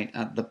it tight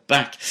at the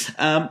back.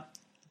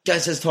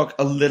 Guys, let's talk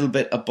a little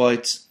bit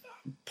about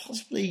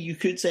possibly, you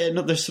could say,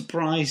 another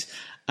surprise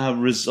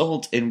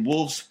result in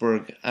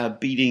Wolfsburg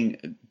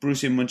beating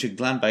Borussia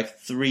Mönchengladbach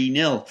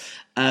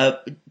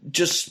 3-0.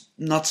 Just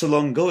not so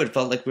long ago, it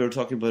felt like we were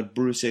talking about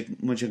Borussia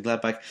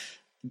Mönchengladbach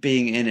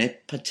being in a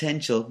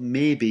potential,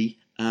 maybe,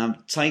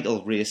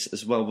 title race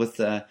as well with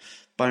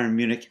Bayern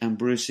Munich and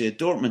Borussia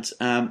Dortmund.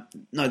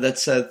 Now,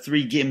 that's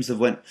 3 games that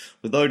went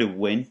without a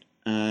win.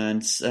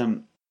 And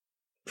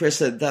Chris,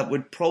 that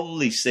would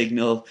probably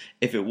signal,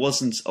 if it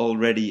wasn't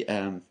already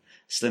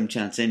slim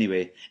chance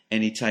anyway,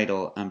 any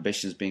title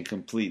ambitions being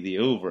completely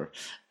over.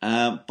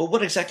 But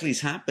what exactly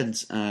has happened?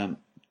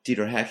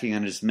 Dieter Hecking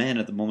and his men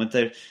at the moment,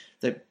 they're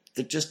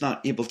just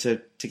not able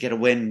to get a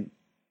win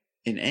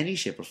in any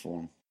shape or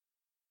form.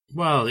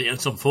 Well,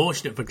 it's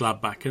unfortunate for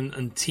Gladbach,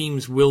 and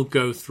teams will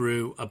go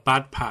through a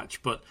bad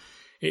patch, but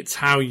it's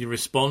how you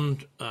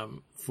respond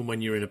from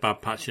when you're in a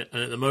bad patch.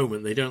 And at the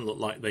moment, they don't look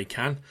like they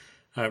can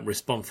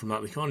respond from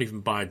that. They can't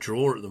even buy a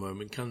draw at the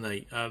moment, can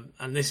they?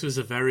 And this was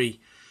a very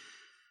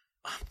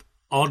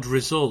odd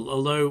result,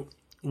 although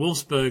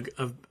Wolfsburg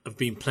have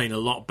been playing a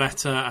lot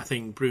better. I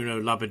think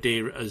Bruno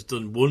Labbadia has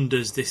done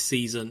wonders this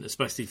season,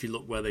 especially if you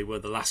look where they were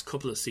the last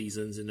couple of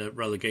seasons in a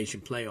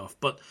relegation playoff.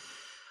 But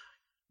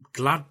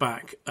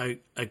Gladbach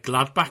are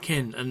Gladbach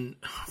in, and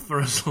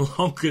for as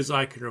long as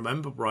I can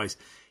remember, Bryce,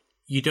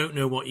 you don't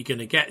know what you're going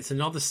to get. It's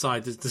another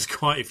side. There's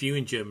quite a few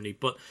in Germany,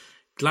 but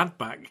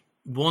Gladbach,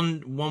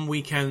 one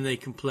weekend they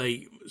can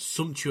play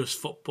sumptuous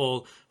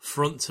football,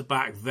 front to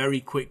back, very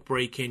quick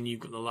break in.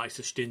 You've got the likes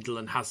of Stindl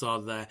and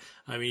Hazard there.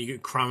 I mean, you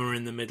got Kramer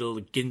in the middle,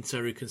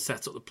 Ginter who can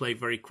set up the play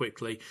very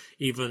quickly.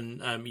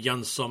 Even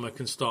Jan Sommer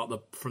can start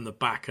from the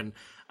back and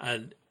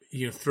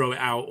throw it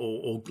out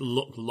or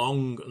look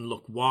long and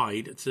look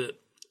wide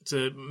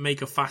to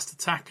make a fast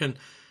attack. And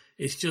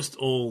it's just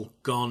all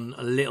gone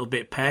a little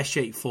bit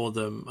pear-shaped for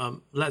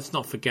them. Let's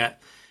not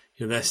forget,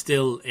 they're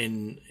still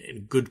in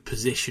good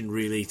position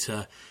really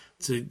to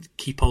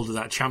keep hold of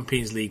that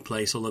Champions League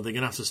place, although they're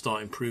going to have to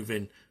start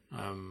improving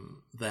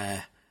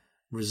their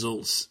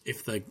results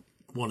if they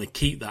want to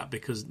keep that,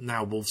 because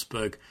now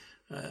Wolfsburg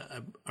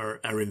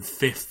are in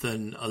fifth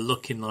and are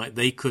looking like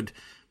they could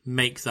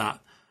make that,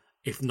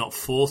 if not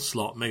fourth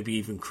slot, maybe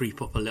even creep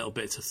up a little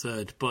bit to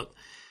third. But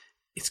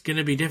it's going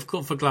to be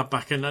difficult for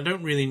Gladbach, and I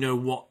don't really know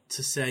what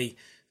to say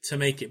to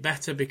make it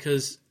better,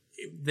 because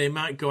they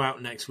might go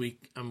out next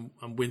week and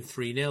win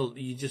 3-0.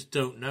 You just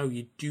don't know.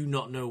 You do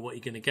not know what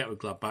you're going to get with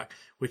Gladbach,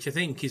 which I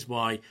think is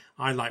why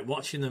I like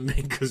watching them,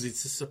 because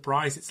it's a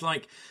surprise. It's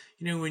like,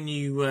 when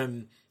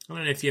you... I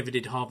don't know if you ever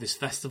did Harvest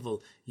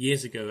Festival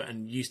years ago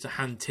and used to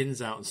hand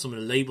tins out and some of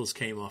the labels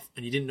came off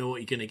and you didn't know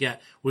what you're going to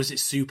get. Was it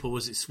soup or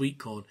was it sweet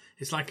corn?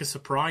 It's like a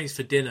surprise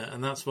for dinner,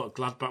 and that's what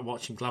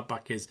watching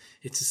Gladbach is.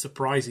 It's a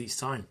surprise each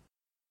time.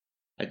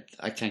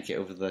 I can't get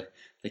over the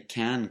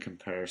can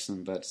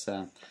comparison, but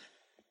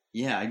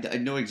I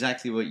know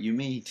exactly what you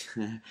mean.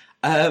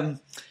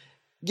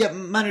 Yeah,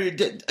 Manu,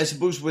 I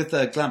suppose with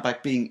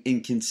Gladbach being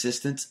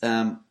inconsistent,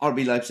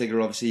 RB Leipzig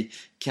are obviously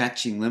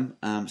catching them,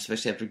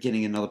 especially after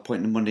getting another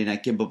point in the Monday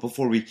night game. But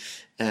before we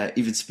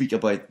even speak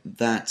about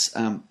that,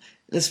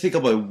 let's speak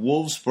about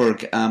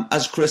Wolfsburg.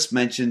 As Chris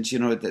mentioned,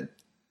 the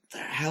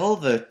hell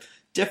of a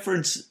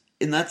difference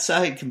in that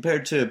side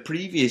compared to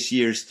previous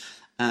years.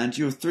 And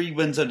 3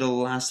 wins out of the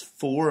last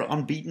 4,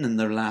 unbeaten in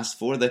their last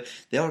 4.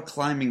 They are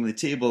climbing the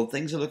table.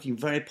 Things are looking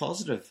very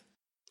positive.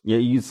 Yeah,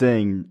 you're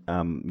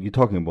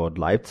talking about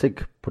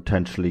Leipzig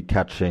potentially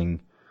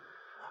catching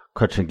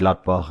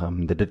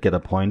Gladbach. They did get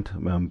a point.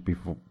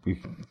 Before, we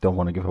don't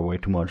want to give away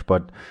too much,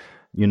 but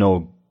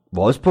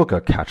Wolfsburg are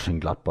catching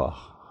Gladbach.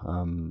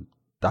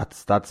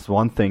 That's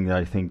one thing that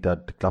I think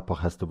that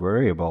Gladbach has to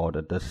worry about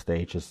at this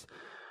stage, is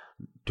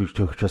to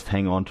just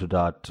hang on to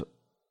that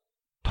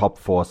top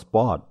 4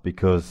 spot,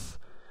 because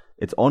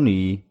it's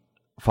only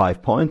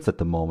 5 points at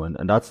the moment,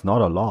 and that's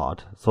not a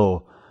lot.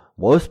 So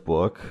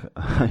Wolfsburg,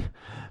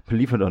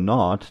 believe it or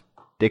not,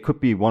 they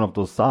could be one of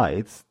those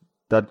sides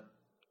that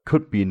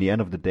could be, in the end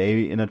of the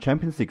day, in a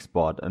Champions League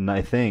spot. And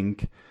I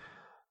think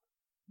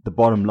the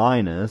bottom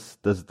line is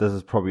this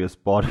is probably a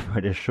spot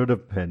where they should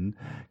have been,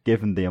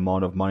 given the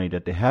amount of money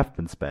that they have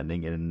been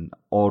spending in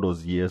all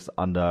those years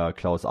under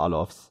Klaus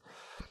Allofs.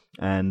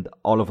 And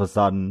all of a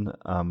sudden,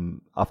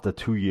 after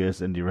 2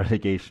 years in the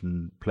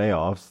relegation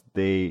playoffs,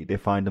 they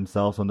find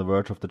themselves on the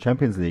verge of the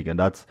Champions League, and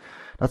that's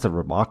a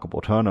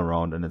remarkable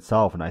turnaround in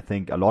itself. And I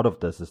think a lot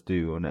of this is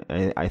due, and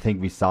I think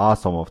we saw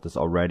some of this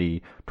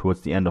already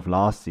towards the end of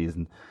last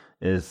season,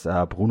 is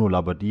Bruno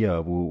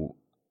Labbadia, who,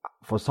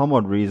 for some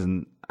odd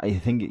reason, I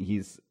think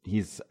he's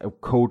a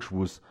coach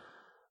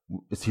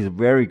he's a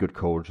very good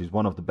coach. He's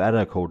one of the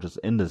better coaches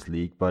in this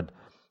league, but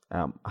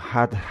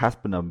has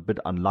been a bit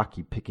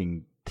unlucky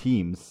picking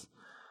teams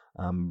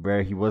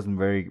where he wasn't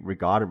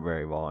regarded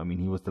very well. I mean,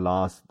 he was the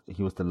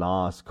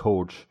last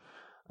coach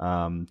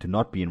to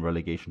not be in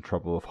relegation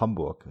trouble of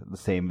Hamburg. The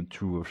same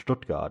true of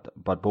Stuttgart.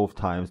 But both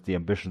times the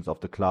ambitions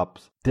of the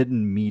clubs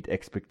didn't meet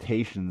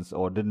expectations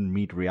or didn't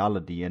meet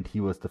reality, and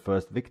he was the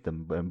first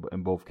victim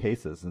in both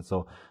cases. And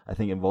so I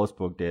think in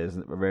Wolfsburg there's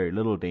very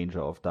little danger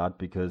of that,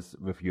 because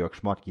with Jörg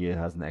Schmatke, he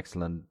has an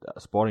excellent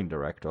sporting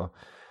director.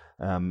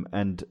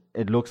 And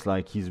it looks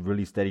like he's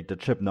really steadied the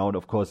ship. Now,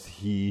 of course,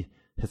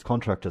 his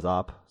contract is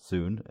up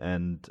soon,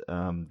 and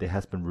there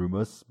has been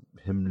rumors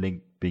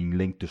being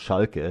linked to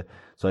Schalke.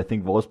 So I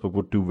think Wolfsburg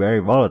would do very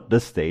well at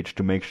this stage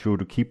to make sure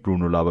to keep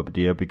Bruno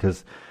Labbadia,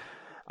 because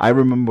I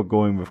remember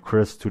going with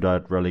Chris to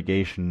that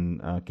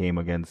relegation game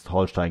against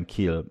Holstein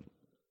Kiel,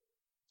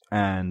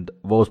 and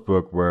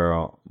Wolfsburg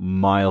were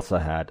miles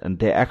ahead, and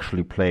they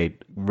actually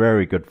played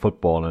very good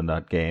football in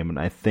that game. And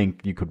I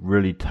think you could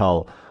really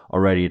tell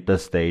already at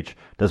this stage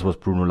this was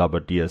Bruno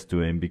Labbadia's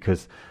doing,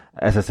 because,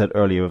 as I said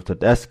earlier with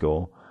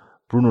Tedesco,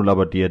 Bruno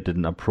Labbadia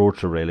didn't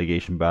approach a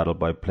relegation battle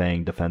by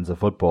playing defensive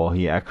football.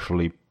 He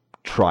actually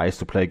tries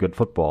to play good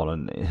football,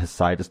 and his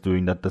side is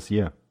doing that this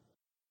year.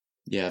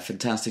 Yeah,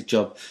 fantastic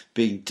job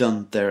being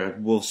done there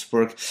at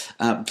Wolfsburg.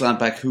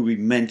 Gladbach, who we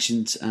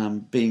mentioned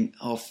being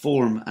off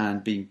form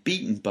and being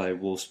beaten by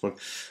Wolfsburg,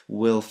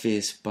 will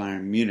face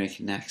Bayern Munich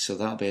next, so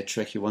that'll be a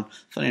tricky one.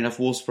 Funny enough,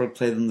 Wolfsburg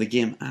play them the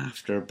game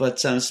after. But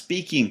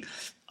speaking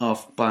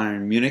of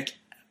Bayern Munich,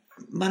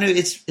 Manu,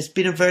 it's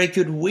been a very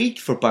good week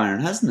for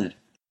Bayern, hasn't it?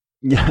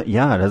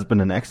 Yeah, it has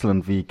been an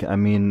excellent week. I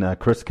mean,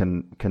 Chris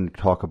can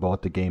talk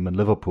about the game in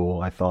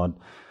Liverpool. I thought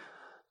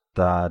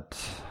that,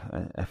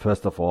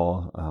 first of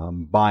all,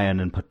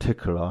 Bayern in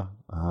particular,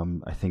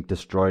 I think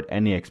destroyed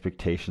any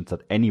expectations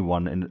that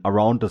anyone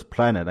around this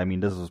planet, I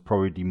mean, this was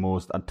probably the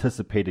most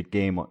anticipated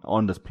game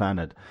on this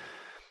planet,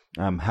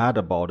 had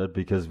about it,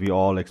 because we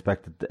all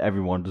expected,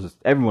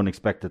 everyone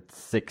expected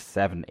 6,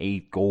 7,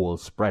 8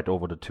 goals spread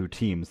over the two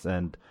teams,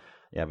 and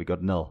yeah, we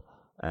got 0.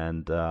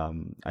 And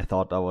I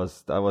thought that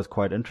was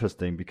quite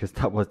interesting, because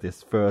that was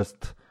this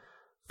first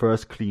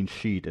clean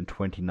sheet in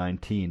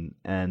 2019,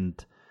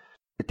 and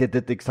they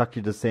did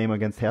exactly the same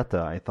against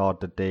Hertha. I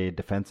thought that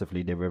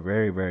defensively they were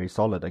very, very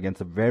solid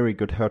against a very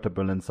good Hertha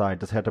Berlin side.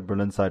 This Hertha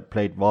Berlin side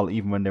played well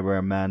even when they were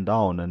a man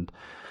down, and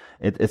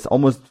it's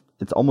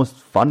almost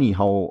funny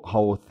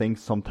how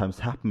things sometimes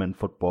happen in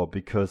football,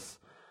 because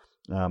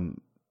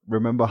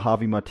remember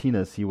Javi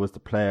Martinez, he was the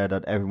player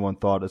that everyone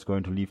thought is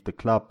going to leave the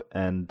club,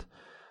 and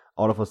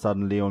all of a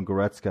sudden Leon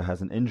Goretzka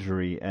has an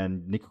injury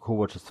and Niko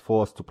Kovac is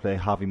forced to play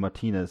Javi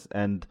Martinez,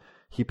 and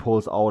he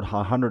pulls out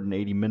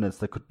 180 minutes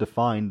that could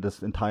define this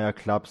entire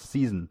club's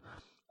season,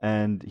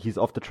 and he's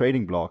off the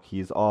trading block.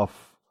 He's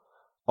off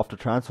the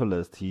transfer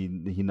list. He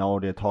now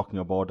they're talking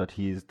about that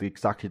he's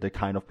exactly the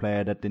kind of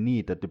player that they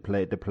need, that the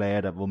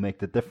player that will make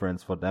the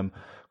difference for them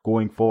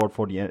going forward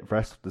for the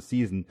rest of the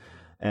season.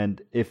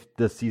 And if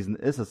the season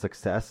is a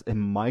success, it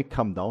might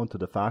come down to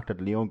the fact that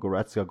Leon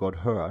Goretzka got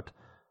hurt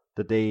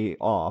the day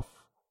off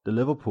the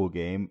Liverpool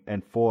game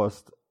and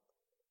forced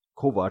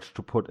Kovac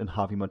to put in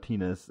Javi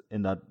Martinez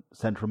in that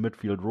central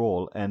midfield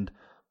role, and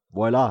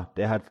voila,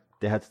 they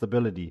had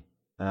stability.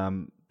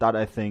 That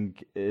I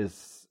think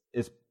is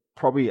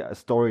probably a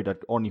story that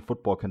only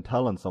football can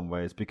tell in some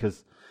ways,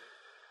 because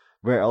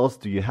where else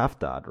do you have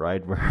that,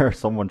 right? Where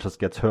someone just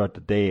gets hurt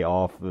the day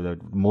of the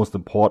most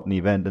important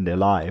event in their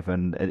life,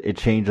 and it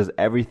changes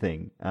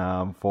everything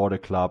for the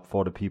club,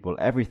 for the people,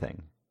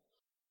 everything.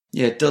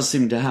 Yeah, it does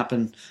seem to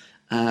happen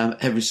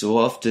every so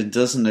often,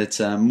 doesn't it?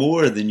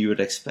 More than you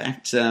would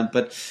expect.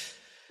 But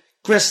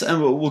Chris,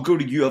 we'll go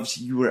to you.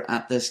 Obviously, you were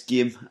at this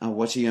game,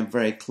 watching it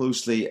very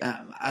closely.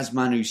 As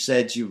Manu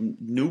said,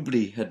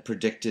 nobody had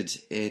predicted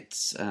it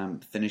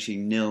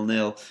finishing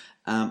 0-0.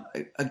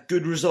 A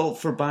good result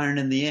for Bayern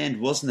in the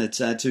end, wasn't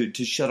it?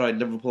 To shut out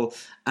Liverpool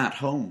at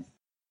home.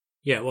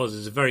 Yeah, it was. It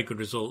was a very good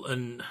result.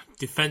 And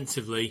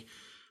defensively,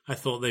 I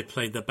thought they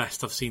played the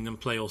best I've seen them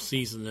play all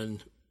season.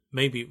 And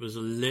maybe it was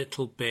a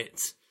little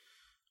bit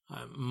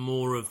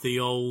more of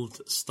the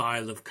old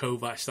style of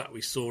Kovac that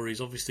we saw.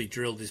 He's obviously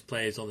drilled his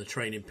players on the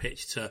training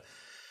pitch to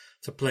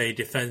play a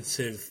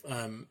defensive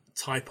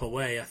type of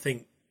way. I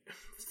think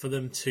for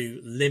them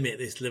to limit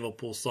this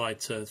Liverpool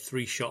side to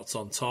 3 shots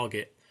on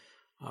target,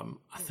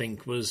 I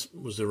think was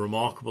a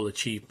remarkable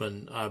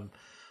achievement.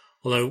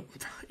 Although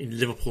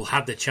Liverpool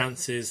had the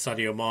chances,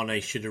 Sadio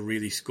Mane should have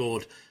really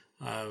scored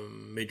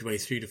midway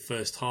through the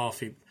first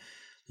half. He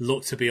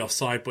looked to be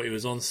offside, but he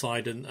was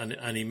onside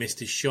and he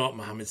missed his shot.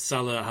 Mohamed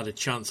Salah had a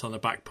chance on the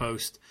back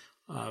post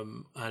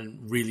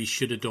and really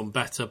should have done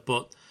better.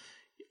 But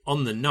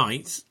on the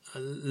night,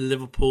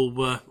 Liverpool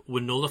were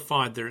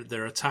nullified.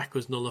 Their attack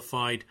was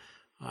nullified.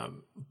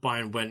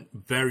 Bayern went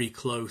very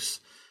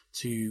close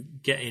to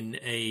getting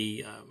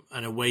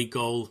an away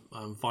goal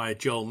via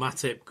Joel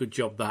Matip. Good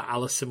job that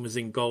Alisson was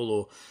in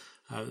goal,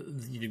 or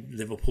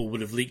Liverpool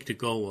would have leaked a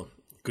goal. Well,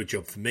 good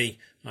job for me,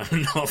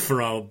 not for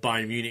our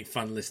Bayern Munich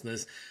fan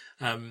listeners.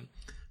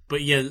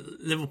 But yeah,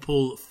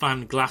 Liverpool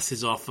fan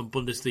glasses off and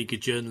Bundesliga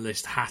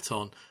journalist hat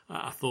on.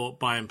 I thought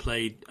Bayern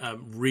played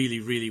really,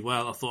 really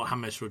well. I thought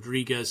James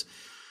Rodriguez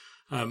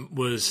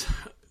was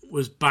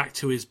back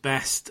to his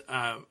best.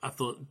 I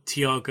thought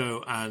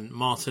Thiago and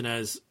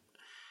Martinez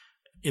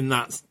in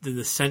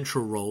the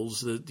central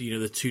roles,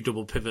 the 2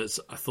 double pivots,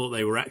 I thought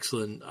they were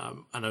excellent.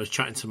 And I was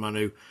chatting to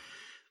Manu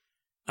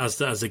as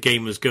the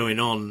game was going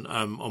on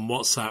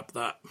WhatsApp,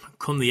 that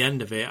come the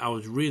end of it, I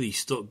was really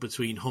stuck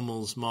between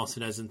Hummels,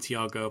 Martinez and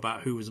Thiago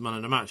about who was the man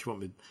of the match. I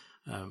went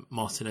with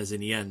Martinez in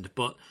the end.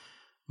 But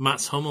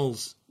Mats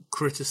Hummels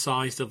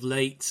criticised of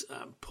late,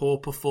 poor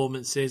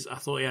performances. I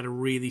thought he had a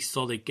really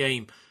solid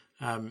game.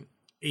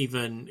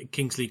 Even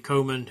Kingsley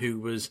Coman, who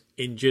was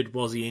injured,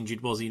 was he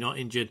injured, was he not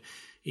injured?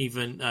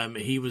 Even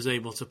he was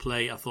able to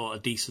play, I thought, a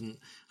decent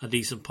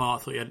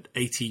part. I thought he had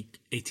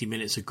 80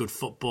 minutes of good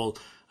football.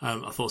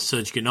 I thought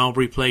Serge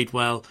Gnabry played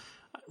well.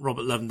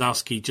 Robert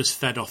Lewandowski just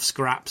fed off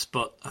scraps,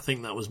 but I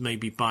think that was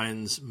maybe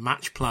Bayern's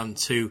match plan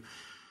to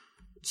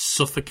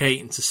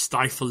suffocate and to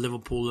stifle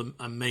Liverpool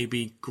and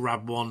maybe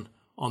grab one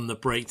on the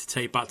break to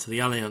take back to the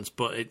Allianz.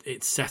 But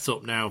it's set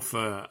up now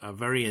for a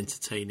very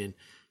entertaining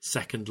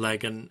second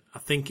leg, and I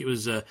think it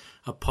was a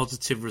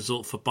positive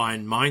result for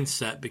Bayern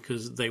mindset,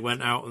 because they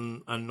went out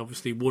and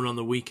obviously won on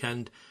the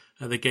weekend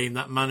the game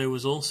that Manu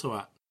was also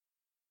at.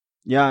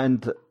 Yeah,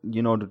 and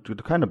to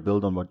kind of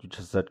build on what you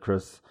just said,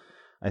 Chris,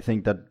 I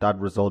think that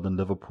result in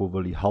Liverpool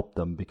really helped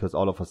them, because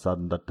all of a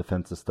sudden that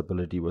defensive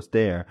stability was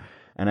there.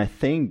 And I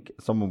think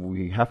someone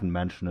we haven't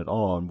mentioned at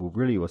all and who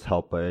really was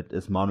helped by it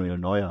is Manuel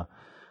Neuer.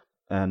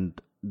 And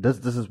this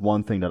is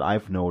one thing that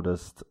I've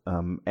noticed.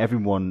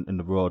 Everyone in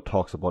the world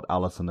talks about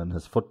Alisson and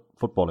his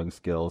footballing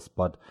skills,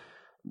 but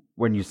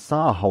when you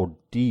saw how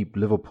deep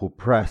Liverpool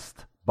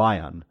pressed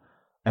Bayern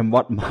and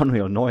what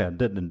Manuel Neuer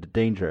did in the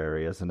danger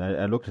areas, and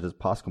I looked at his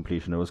pass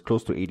completion, it was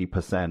close to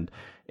 80%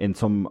 in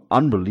some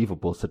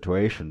unbelievable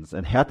situations,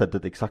 and Hertha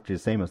did exactly the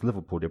same as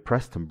Liverpool. They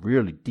pressed him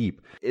really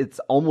deep. It's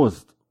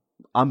almost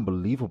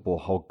unbelievable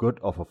how good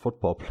of a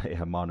football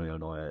player Manuel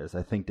Neuer is.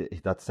 I think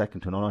that's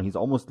second to none. He's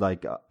almost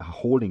like a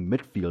holding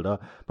midfielder,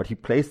 but he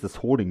plays this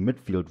holding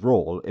midfield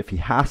role, if he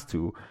has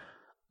to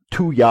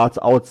 2 yards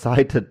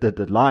outside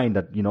the line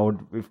that,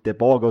 if the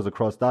ball goes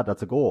across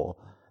that's a goal.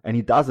 And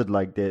he does it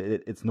like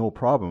it's no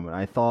problem. And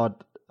I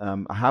thought,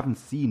 I haven't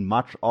seen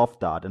much of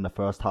that in the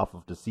first half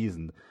of the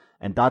season.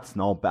 And that's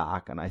now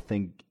back. And I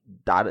think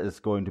that is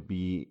going to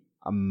be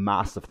a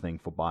massive thing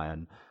for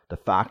Bayern. The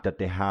fact that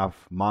they have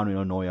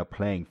Manuel Neuer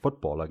playing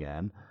football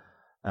again,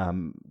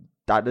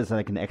 that is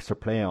like an extra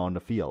player on the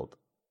field.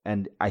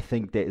 And I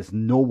think there is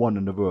no one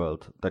in the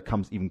world that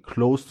comes even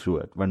close to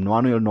it. When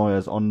Manuel Neuer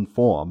is on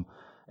form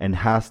and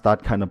has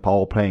that kind of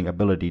power playing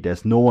ability,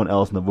 there's no one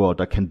else in the world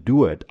that can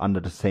do it under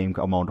the same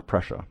amount of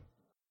pressure.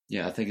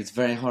 Yeah, I think it's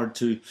very hard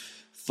to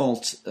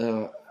fault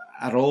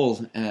at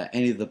all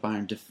any of the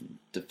Bayern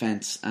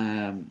defence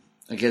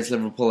against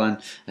Liverpool and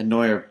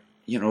Neuer.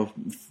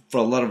 For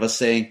a lot of us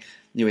saying,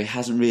 he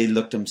hasn't really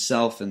looked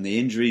himself, and the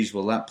injuries,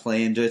 will that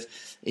play into it?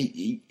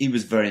 He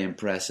was very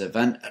impressive,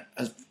 and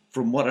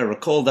from what I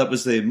recall, that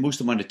was the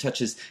most amount of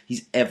touches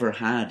he's ever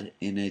had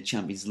in a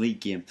Champions League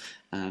game.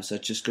 So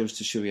it just goes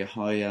to show you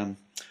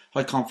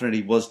how confident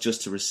he was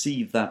just to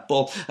receive that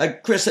ball.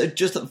 Chris,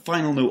 just a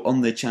final note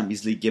on the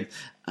Champions League game.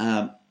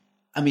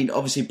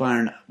 Obviously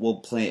Bayern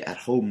will play at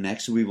home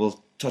next, so we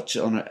will touch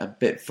on it a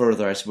bit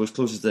further, I suppose,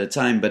 closer to the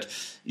time. But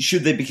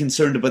should they be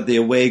concerned about the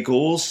away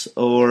goals,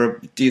 or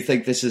do you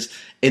think this is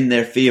in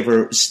their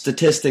favour?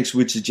 Statistics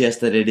would suggest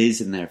that it is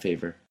in their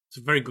favour. It's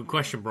a very good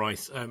question,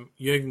 Bryce.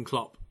 Jurgen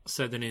Klopp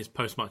said in his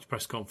post-match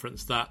press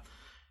conference that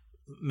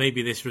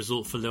maybe this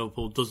result for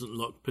Liverpool doesn't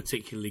look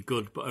particularly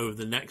good, but over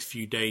the next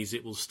few days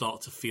it will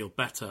start to feel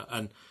better.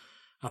 And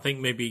I think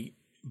maybe,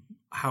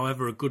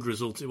 however a good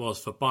result it was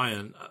for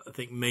Bayern, I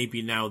think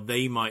maybe now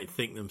they might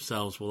think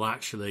themselves, well,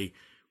 actually,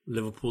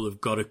 Liverpool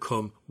have got to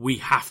come. We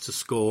have to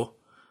score,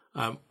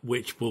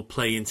 which will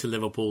play into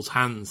Liverpool's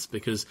hands,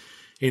 because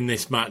in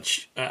this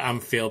match at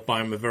Anfield,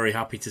 Bayern were very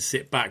happy to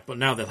sit back, but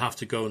now they'll have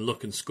to go and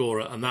look and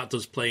score it, and that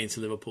does play into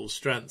Liverpool's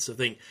strengths. I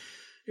think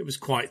it was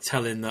quite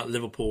telling that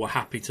Liverpool were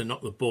happy to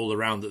knock the ball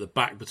around at the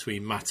back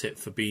between Matip,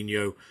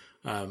 Fabinho,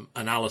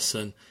 and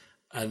Alisson,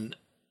 and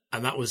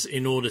that was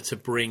in order to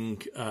bring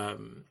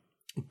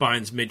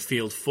Bayern's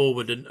midfield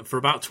forward. And for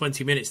about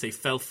 20 minutes, they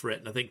fell for it,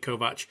 and I think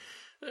Kovac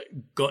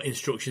got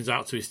instructions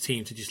out to his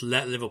team to just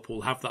let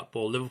Liverpool have that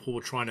ball. Liverpool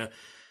were trying to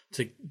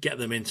get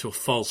them into a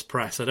false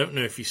press. I don't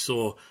know if you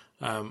saw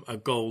a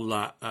goal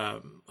that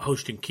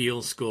Holstein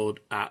Kiel scored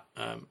at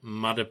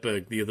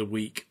Magdeburg the other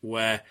week,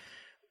 where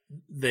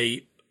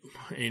they,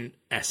 in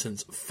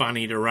essence,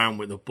 fannied around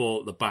with the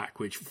ball at the back,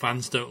 which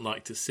fans don't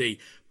like to see.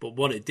 But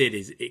what it did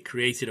is it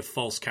created a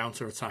false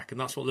counter-attack,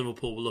 and that's what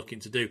Liverpool were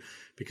looking to do,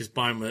 because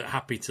Bayern were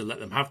happy to let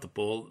them have the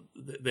ball.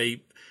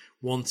 They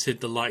wanted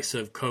the likes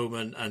of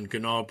Koeman and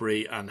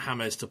Gnabry and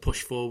James to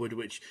push forward,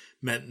 which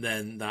meant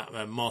then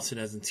that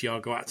Martinez and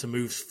Thiago had to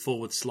move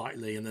forward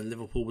slightly, and then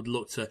Liverpool would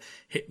look to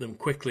hit them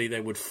quickly. They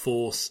would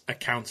force a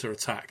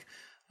counter-attack.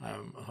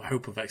 I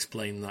hope I've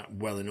explained that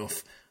well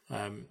enough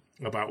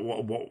about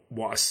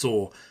what I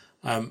saw.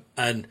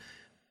 And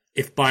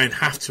if Bayern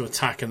have to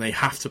attack and they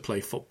have to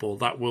play football,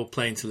 that will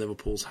play into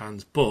Liverpool's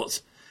hands.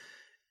 But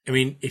I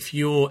mean, if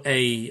you're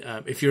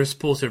a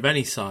supporter of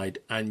any side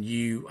and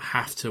you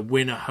have to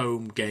win a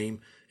home game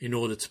in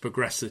order to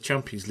progress to the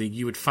Champions League,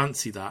 you would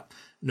fancy that,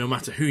 no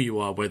matter who you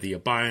are, whether you're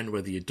Bayern,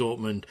 whether you're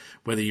Dortmund,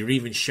 whether you're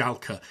even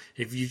Schalke.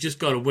 If you've just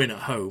got to win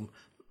at home,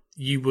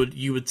 you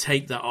would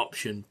take that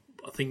option.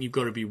 I think you've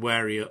got to be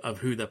wary of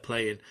who they're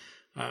playing.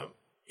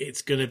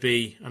 It's going to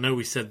be, I know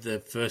we said the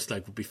first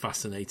leg would be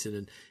fascinating,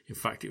 and in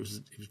fact it was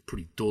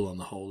pretty dull on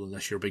the whole,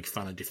 unless you're a big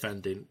fan of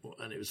defending,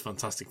 and it was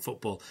fantastic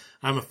football.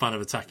 I'm a fan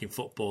of attacking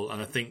football, and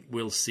I think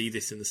we'll see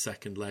this in the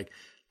second leg.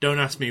 Don't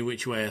ask me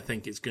which way I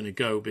think it's going to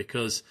go,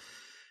 because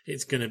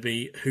it's going to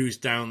be who's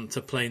down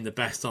to playing the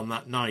best on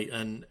that night,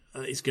 and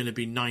it's going to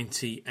be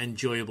 90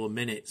 enjoyable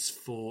minutes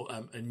for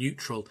a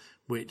neutral,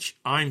 which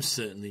I'm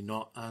certainly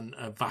not, and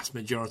a vast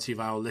majority of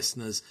our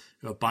listeners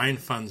who are Bayern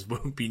fans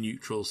won't be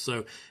neutral.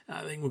 So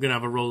I think we're going to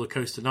have a roller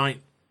coaster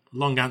night.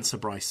 Long answer,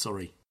 Bryce,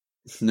 sorry.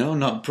 No,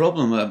 not a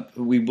problem.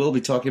 We will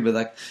be talking about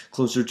that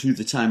closer to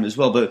the time as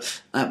well.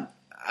 But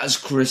as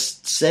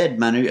Chris said,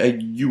 Manu,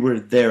 you were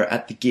there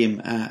at the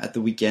game at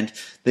the weekend.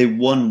 They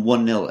won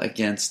 1-0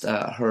 against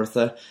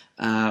Hertha.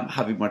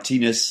 Javi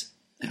Martinez,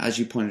 as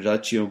you pointed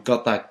out,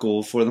 got that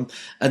goal for them.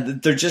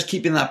 They're just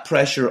keeping that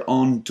pressure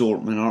on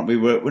Dortmund, aren't we?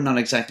 We're not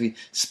exactly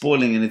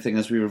spoiling anything,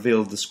 as we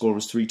revealed the score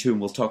was 3-2, and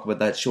we'll talk about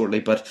that shortly.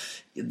 But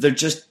they're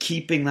just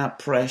keeping that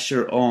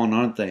pressure on,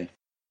 aren't they?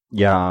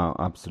 Yeah,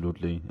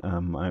 absolutely.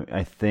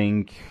 I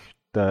think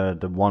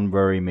the one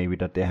worry maybe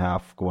that they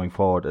have going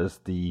forward is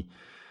the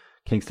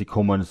Kingsley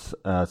Coman's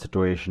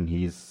situation.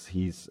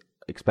 He's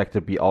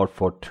expected to be out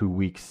for 2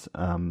 weeks.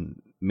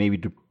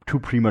 Maybe too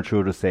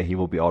premature to say he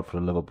will be out for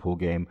the Liverpool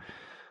game.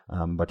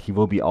 But he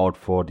will be out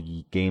for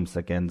the games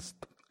against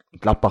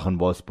Gladbach and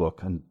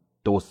Wolfsburg, and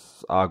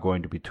those are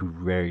going to be two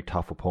very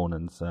tough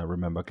opponents.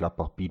 Remember,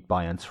 Gladbach beat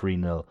Bayern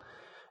 3-0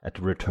 at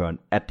the return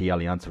at the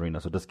Allianz Arena,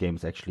 so this game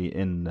is actually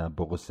in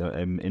Borussia,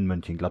 in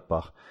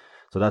Mönchengladbach.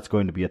 So that's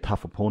going to be a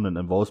tough opponent,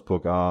 and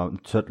Wolfsburg are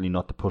certainly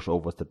not the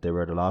pushovers that they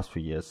were the last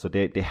few years. So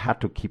they had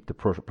to keep the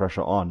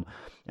pressure on,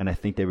 and I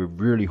think they were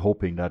really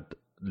hoping that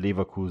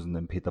Leverkusen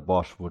and Peter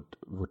Bosch would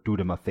do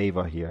them a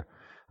favor here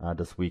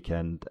this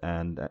weekend.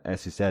 And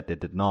as you said, they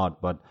did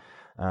not. But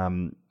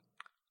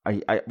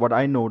what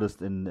I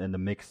noticed in the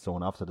mixed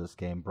zone after this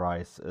game,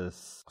 Bryce,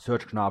 is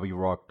Serge Gnabry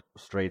walked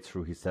straight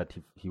through. He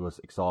said he was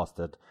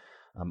exhausted.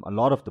 A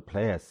lot of the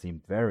players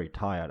seemed very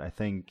tired. I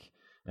think,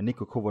 and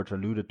Niko Kovac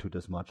alluded to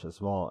this much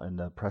as well in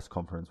the press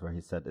conference, where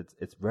he said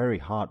it's very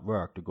hard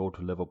work to go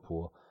to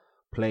Liverpool,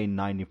 play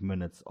 90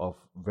 minutes of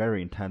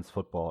very intense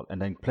football,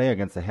 and then play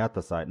against the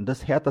Hertha side. And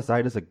this Hertha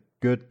side is a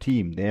good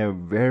team. They're a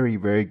very,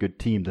 very good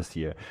team this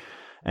year.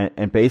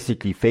 And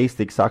basically face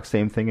the exact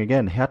same thing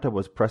again. Hertha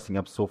was pressing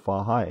up so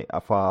far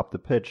up the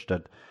pitch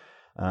that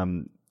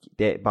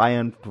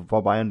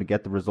Bayern to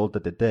get the result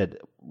that they did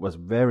was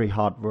very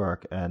hard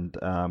work. And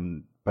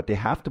but they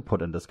have to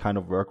put in this kind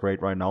of work rate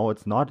right now.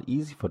 It's not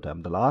easy for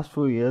them. The last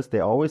few years,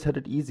 they always had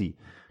it easy.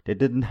 They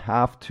didn't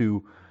have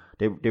to.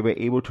 They were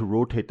able to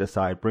rotate the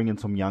side, bring in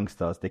some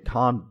youngsters. They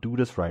can't do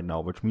this right now,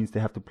 which means they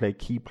have to play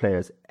key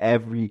players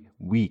every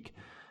week.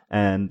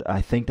 And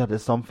I think that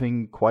is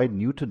something quite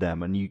new to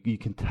them. And you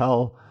can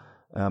tell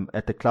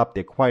at the club,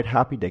 they're quite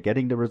happy. They're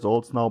getting the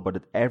results now,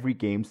 but every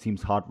game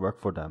seems hard work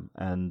for them.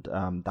 And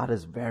that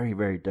is very,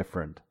 very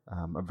different.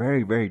 A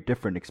very, very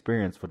different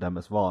experience for them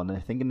as well. And I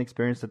think an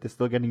experience that they're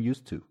still getting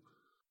used to.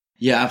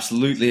 Yeah,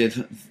 absolutely.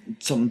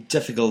 Some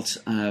difficult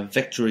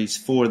victories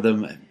for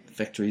them.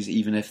 Victories,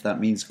 even if that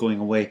means going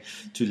away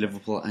to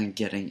Liverpool and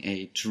getting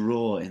a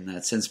draw in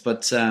that sense.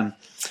 But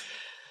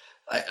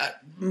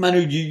Manu,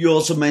 you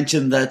also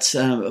mentioned that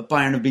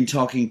Bayern have been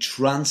talking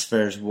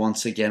transfers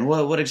once again.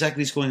 What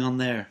exactly is going on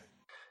there?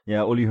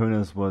 Yeah, Uli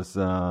Hoeneß was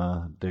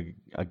a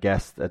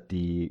guest at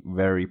the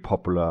very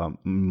popular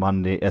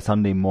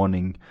Sunday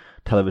morning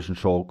television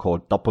show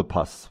called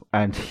Doppelpass,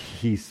 and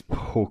he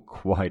spoke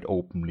quite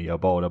openly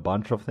about a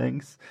bunch of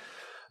things,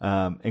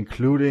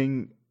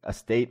 including a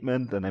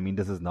statement, and I mean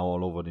this is now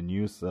all over the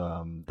news,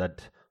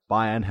 that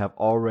Bayern have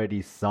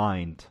already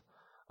signed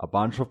a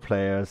bunch of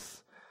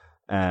players,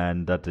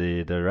 and that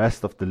the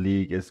rest of the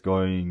league is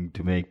going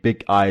to make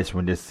big eyes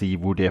when they see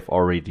who they've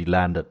already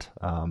landed.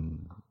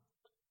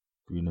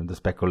 The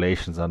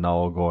speculations are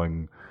now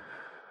going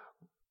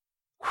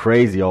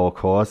crazy, of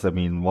course. I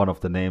mean, one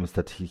of the names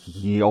that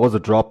he also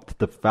dropped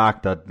the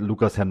fact that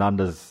Lucas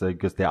Hernandez,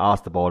 because they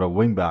asked about a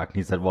wingback, and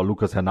he said, well,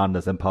 Lucas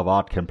Hernandez and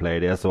Pavard can play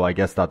there. So I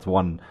guess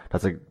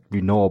we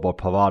know about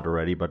Pavard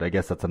already, but I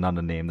guess that's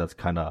another name that's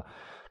kind of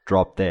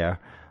dropped there.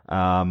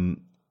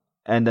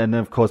 And then,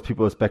 of course,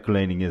 people are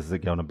speculating, is there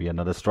going to be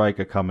another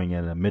striker coming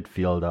in, a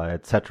midfielder,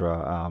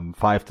 etc.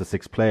 5 to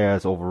 6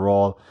 players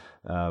overall.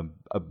 A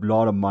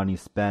lot of money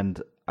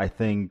spent. I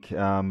think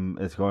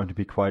it's going to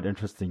be quite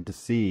interesting to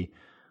see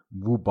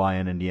who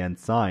Bayern in the end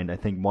signed. I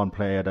think one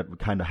player that we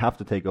kind of have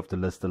to take off the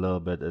list a little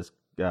bit is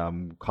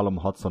Callum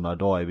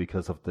Hudson-Odoi,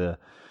 because of the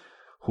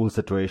whole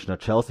situation that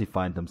Chelsea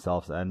find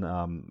themselves in.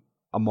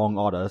 Among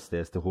others,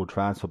 there's the whole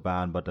transfer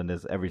ban, but then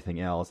there's everything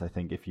else. I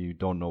think if you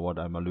don't know what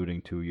I'm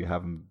alluding to, you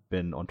haven't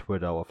been on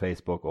Twitter or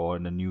Facebook or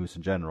in the news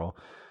in general.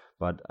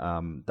 But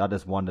that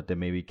is one that they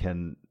maybe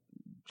can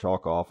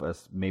chalk off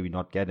as maybe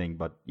not getting.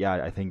 But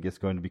yeah, I think it's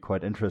going to be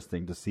quite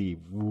interesting to see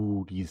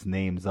who these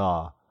names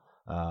are,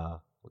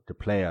 the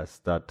players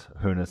that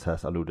Hoeneß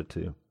has alluded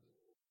to.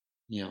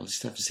 Yeah, we'll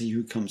just have to see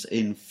who comes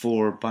in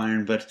for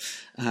Bayern, but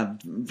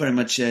very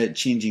much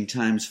changing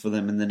times for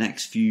them in the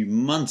next few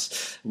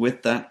months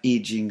with that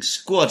ageing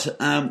squad.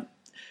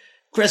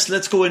 Chris,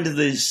 let's go into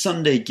the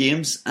Sunday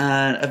games.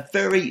 A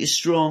very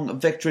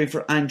strong victory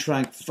for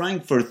Eintracht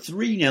Frankfurt,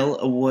 3-0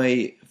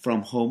 away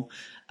from home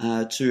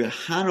to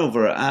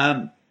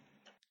Hanover.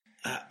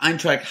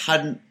 Eintracht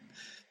hadn't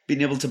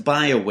been able to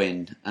buy a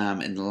win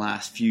in the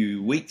last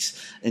few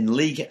weeks in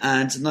league,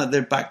 and now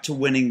they're back to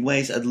winning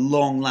ways at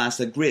long last.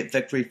 A great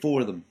victory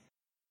for them.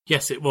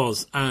 Yes, it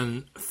was,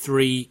 and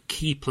 3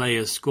 key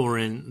players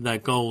scoring their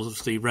goals,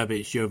 obviously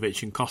Rebic,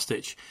 Jovic and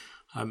Kostic.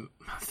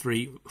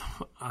 3,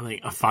 I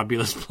think, are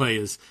fabulous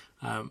players,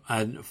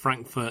 and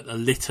Frankfurt are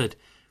littered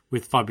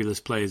with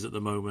fabulous players at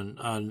the moment,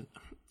 and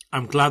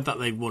I'm glad that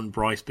they won,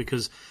 Bryce,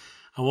 because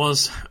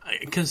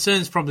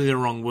concerned's probably the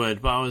wrong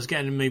word, but I was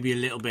getting maybe a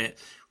little bit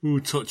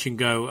touch and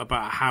go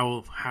about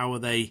how are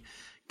they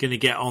going to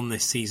get on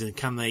this season?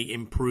 Can they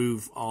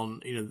improve on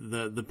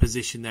the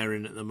position they're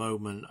in at the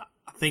moment?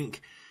 I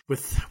think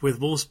with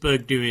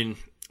Wolfsburg doing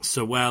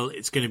so well,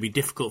 it's going to be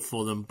difficult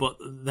for them, but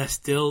they're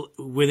still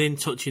within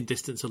touching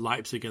distance of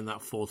Leipzig in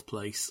that 4th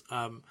place.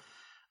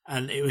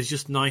 And it was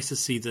just nice to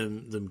see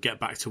them get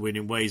back to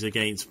winning ways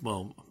against,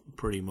 well,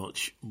 pretty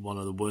much one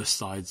of the worst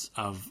sides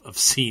I've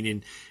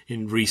seen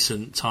in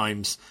recent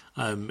times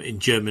in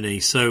Germany.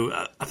 So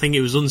I think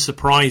it was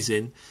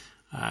unsurprising.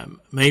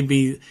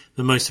 Maybe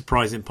the most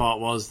surprising part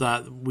was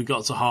that we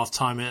got to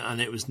half-time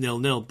and it was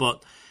 0-0.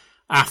 But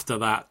after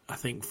that, I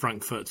think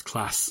Frankfurt's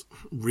class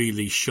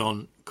really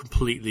shone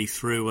completely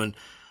through. And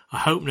I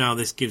hope now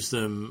this gives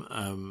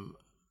them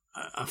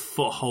a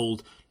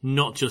foothold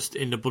not just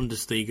in the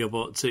Bundesliga,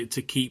 but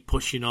to keep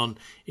pushing on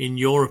in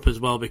Europe as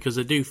well, because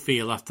I do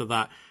feel after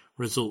that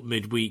result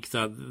midweek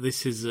that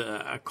this is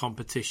a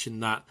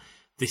competition that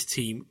this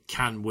team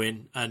can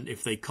win, and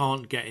if they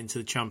can't get into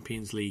the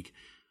Champions League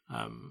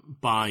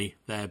by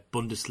their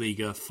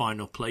Bundesliga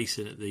final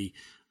placing at the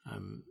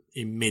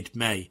in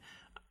mid-May,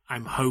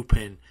 I'm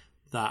hoping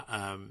that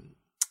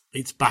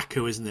it's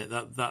Baku, isn't it?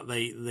 That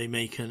they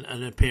make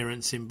an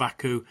appearance in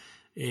Baku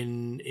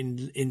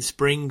in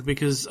spring,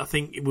 because I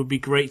think it would be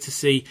great to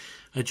see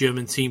a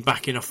German team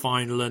back in a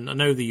final. And I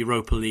know the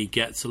Europa League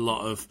gets a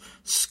lot of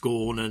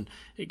scorn and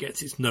it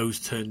gets its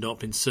nose turned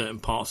up in certain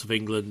parts of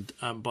England,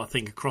 but I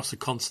think across the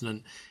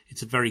continent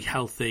it's a very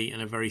healthy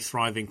and a very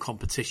thriving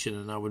competition,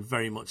 and I would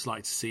very much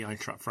like to see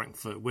Eintracht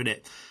Frankfurt win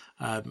it.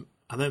 I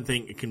don't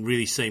think I can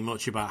really say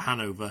much about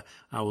Hanover.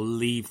 I will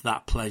leave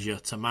that pleasure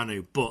to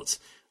Manu, but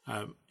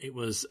it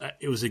was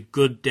a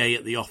good day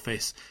at the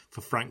office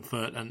for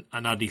Frankfurt and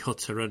Adi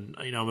Hutter, and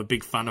I'm a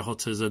big fan of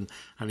Hutter's and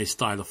his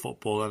style of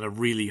football, and I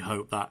really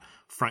hope that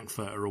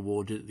Frankfurt are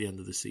rewarded at the end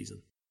of the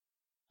season.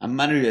 And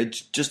Manu,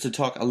 just to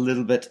talk a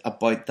little bit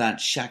about that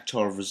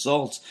Shakhtar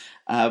result,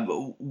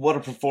 what a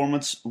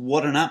performance,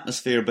 what an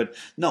atmosphere, but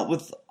not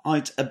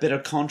without a bit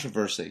of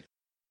controversy.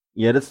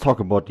 Yeah, let's talk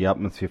about the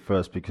atmosphere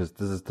first, because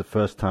this is the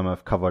first time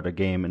I've covered a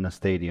game in a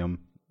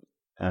stadium,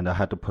 and I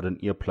had to put in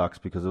earplugs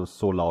because it was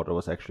so loud I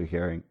was actually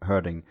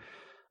hurting.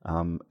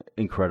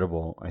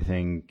 Incredible. I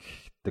think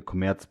the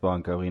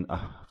Commerzbank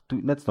Arena,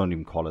 let's not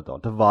even call it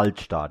that, the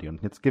Waldstadion.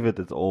 Let's give it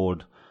its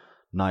old,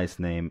 nice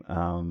name.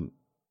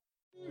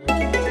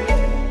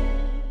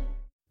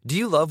 Do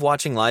you love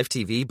watching live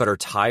TV but are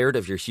tired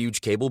of your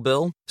huge cable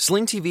bill?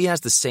 Sling TV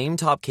has the same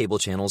top cable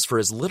channels for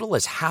as little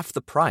as half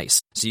the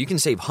price, so you can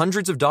save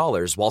hundreds of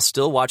dollars while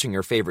still watching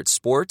your favorite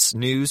sports,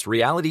 news,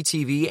 reality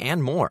TV,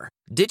 and more.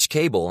 Ditch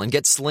cable and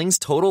get Sling's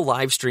total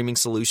live streaming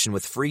solution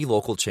with free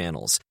local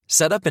channels.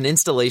 Setup and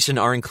installation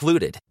are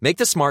included. Make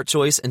the smart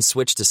choice and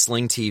switch to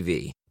Sling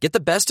TV. Get the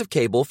best of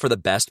cable for the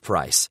best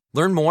price.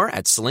 Learn more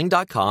at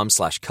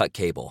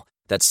sling.com/cutcable.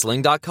 That's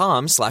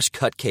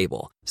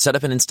sling.com/cutcable.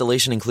 Setup and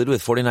installation included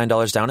with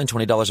 $49 down and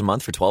 $20 a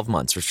month for 12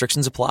 months.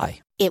 Restrictions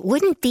apply. It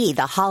wouldn't be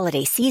the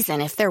holiday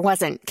season if there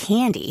wasn't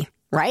candy,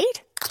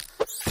 right?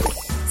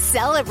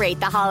 Celebrate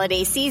the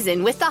holiday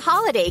season with the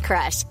Holiday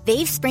Crush.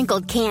 They've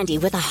sprinkled candy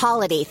with a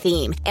holiday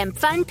theme and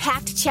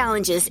fun-packed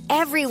challenges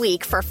every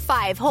week for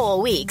 5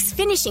 whole weeks,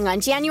 finishing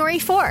on January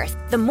 4th.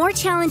 The more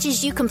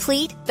challenges you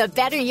complete, the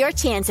better your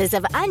chances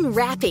of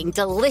unwrapping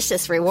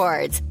delicious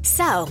rewards.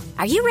 So,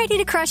 are you ready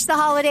to crush the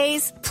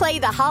holidays? Play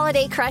the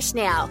Holiday Crush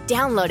now.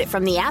 Download it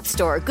from the App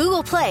Store,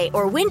 Google Play,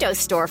 or Windows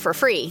Store for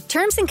free.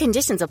 Terms and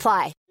conditions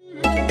apply.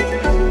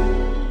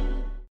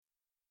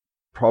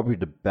 Probably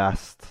the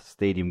best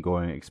stadium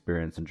going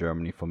experience in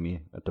Germany for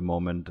me at the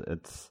moment.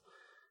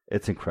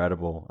 It's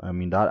incredible. I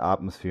mean, that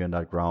atmosphere in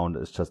that ground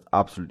is just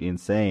absolutely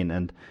insane.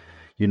 And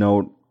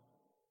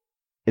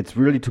it's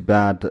really too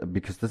bad,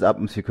 because this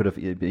atmosphere could have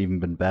even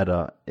been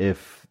better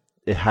if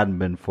it hadn't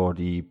been for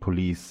the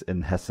police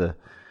in Hesse,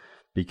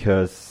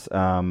 because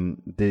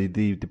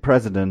the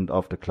president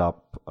of the club,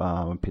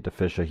 Peter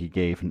Fischer, he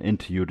gave an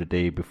interview the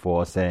day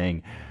before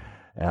saying,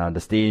 the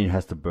stadium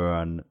has to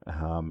burn.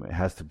 It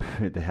has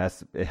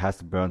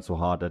to burn so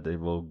hard that it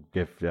will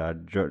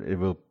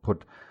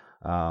put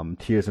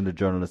tears in the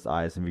journalists'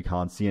 eyes, and we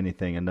can't see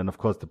anything. And then, of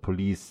course, the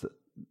police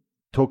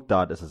took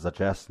that as a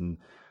suggestion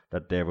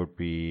that there would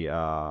be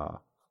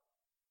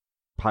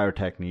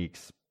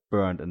pyrotechnics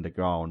burned in the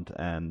ground,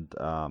 and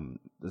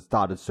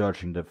started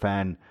searching the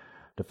fan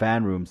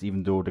rooms,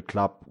 even though the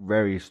club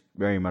very,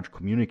 very much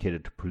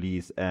communicated to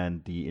police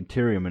and the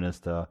interior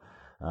minister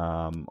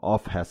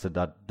of Hesse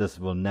that this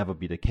will never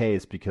be the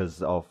case,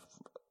 because of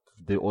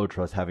the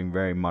ultras having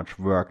very much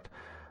worked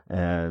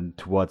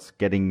towards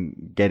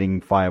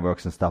getting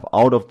fireworks and stuff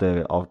out of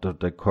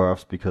the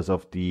curves, because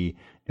of the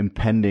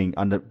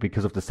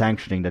because of the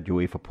sanctioning that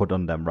UEFA put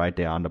on them right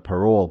there under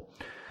parole.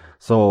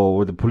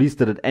 So the police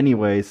did it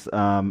anyways,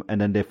 and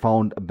then they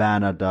found a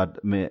banner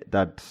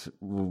that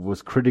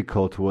was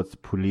critical towards the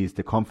police.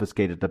 They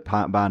confiscated the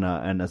banner,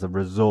 and as a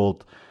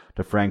result,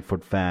 the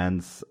Frankfurt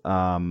fans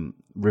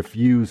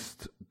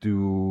refused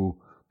to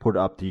put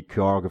up the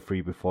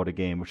choreography before the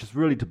game, which is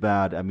really too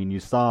bad. I mean, you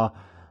saw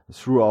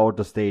throughout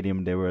the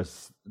stadium there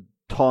was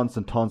tons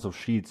and tons of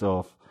sheets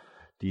of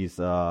these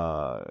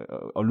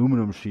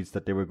aluminum sheets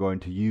that they were going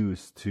to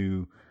use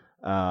to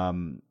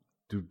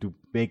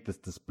make this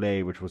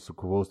display, which was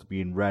supposed to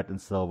be in red and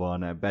silver,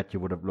 and I bet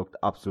you would have looked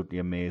absolutely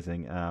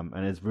amazing.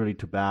 And it's really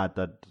too bad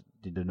that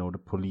the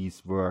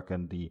police work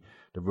and the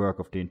work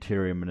of the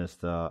interior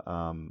minister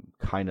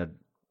kind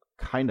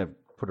of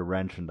put a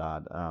wrench in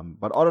that.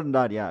 But other than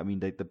that, yeah, I mean,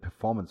 the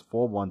performance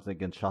 4-1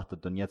 against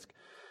Shakhtar Donetsk.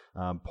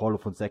 Paulo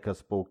Fonseca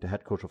spoke, the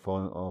head coach of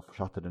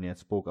Shakhtar Donetsk,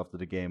 spoke after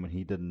the game, and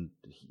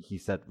he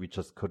said we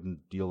just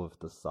couldn't deal with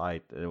the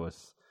side. They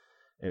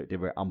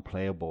were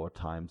unplayable at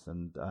times,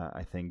 and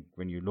I think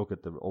when you look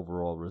at the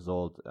overall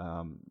result,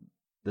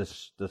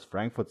 this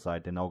Frankfurt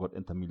side, they now got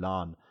Inter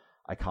Milan.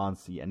 I can't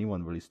see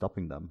anyone really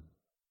stopping them.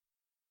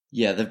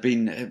 Yeah, they've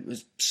been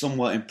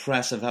somewhat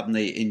impressive, haven't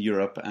they, in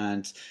Europe?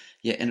 And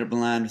yeah, Inter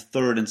Milan,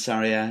 third in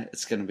Serie A.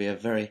 It's going to be a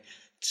very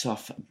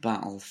tough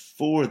battle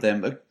for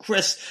them.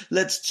 Chris,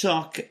 let's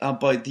talk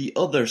about the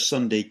other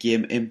Sunday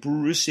game in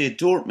Borussia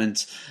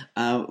Dortmund,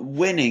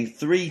 winning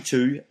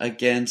 3-2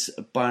 against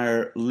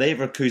Bayer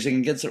Leverkusen,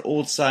 against their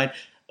old side,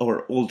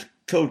 or old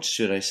coach,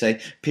 should I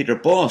say, Peter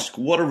Bosz.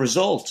 What a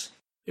result.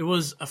 It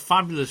was a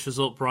fabulous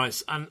result,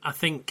 Bryce, and I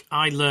think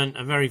I learned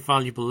a very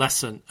valuable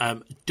lesson.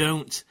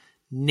 Don't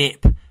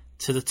nip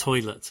to the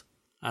toilet,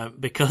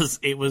 because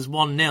it was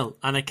 1-0,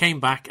 and I came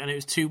back and it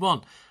was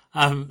 2-1.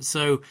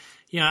 So,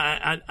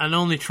 yeah, I'd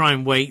only try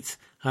and wait.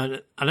 I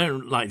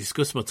don't like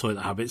discuss my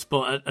toilet habits,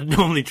 but I'd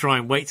normally try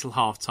and wait till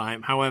half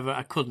time. However,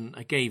 I couldn't.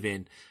 I gave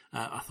in.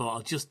 I thought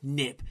I'll just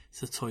nip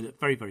to the toilet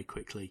very, very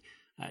quickly.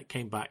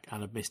 Came back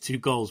and I'd missed 2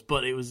 goals,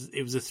 but it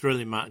was a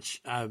thrilling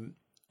match,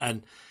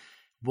 and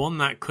one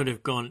that could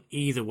have gone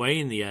either way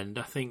in the end.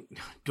 I think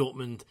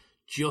Dortmund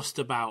just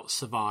about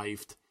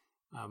survived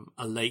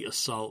a late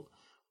assault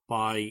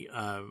by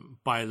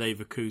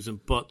Leverkusen,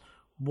 but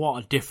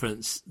what a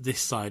difference this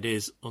side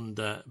is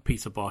under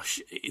Peter Bosz.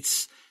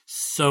 It's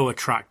so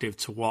attractive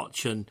to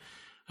watch, and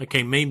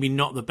okay, maybe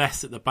not the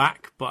best at the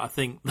back, but I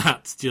think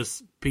that's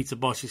just Peter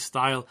Bosz's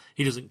style.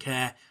 He doesn't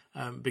care,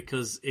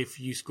 because if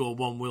you score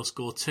 1, we'll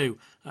score 2.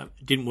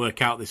 It didn't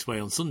work out this way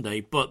on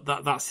Sunday, but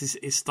that's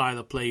his style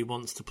of play he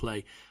wants to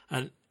play,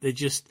 and they're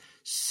just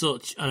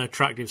such an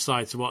attractive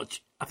side to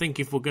watch. I think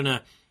if we're going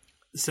to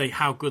say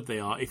how good they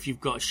are, if you've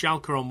got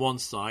Schalke on one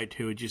side,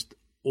 who are just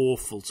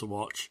awful to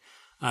watch,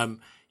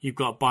 you've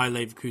got Bayer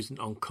Leverkusen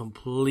on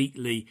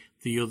completely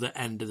the other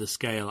end of the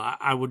scale.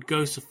 I would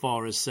go so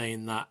far as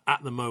saying that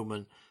at the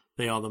moment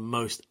they are the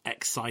most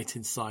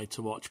exciting side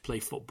to watch play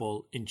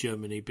football in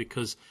Germany,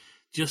 because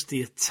just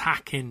the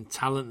attacking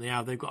talent they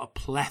have. They've got a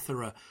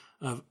plethora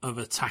of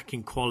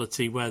attacking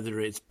quality, whether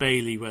it's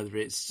Bailey, whether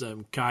it's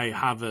Kai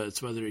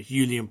Havertz, whether it's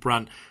Julian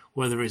Brandt,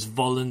 whether it's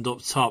Volland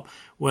up top,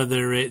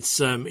 whether it's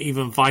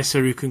even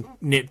Weiser who can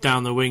nip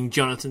down the wing,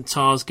 Jonathan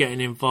Tah's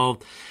getting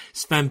involved.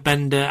 Sven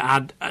Bender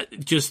had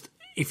just,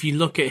 if you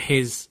look at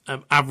his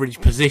average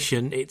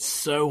position, it's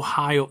so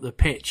high up the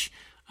pitch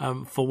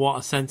for what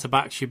a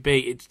centre-back should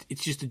be.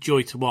 It's just a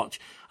joy to watch.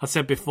 I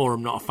said before,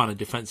 I'm not a fan of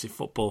defensive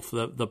football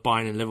for the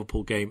Bayern and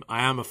Liverpool game.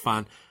 I am a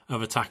fan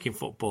of attacking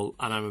football,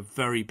 and I'm a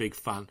very big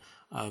fan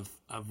of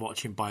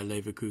watching Bayer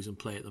Leverkusen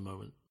play at the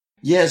moment.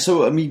 Yeah,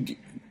 so, I mean,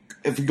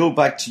 if we go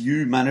back to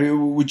you, Manu,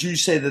 would you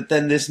say that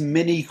then this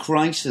mini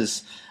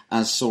crisis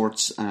as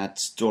sorts at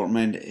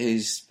Dortmund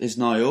is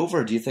now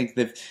over? Do you think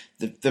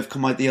they've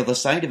come out the other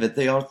side of it?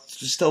 They are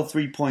still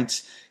 3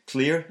 points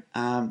clear.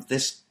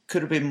 This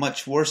could have been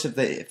much worse if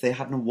they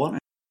hadn't won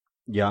it.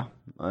 Yeah,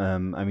 I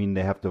mean,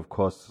 they have to, of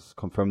course,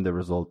 confirm the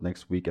result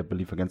next week, I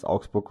believe, against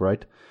Augsburg,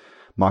 right?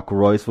 Marco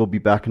Reus will be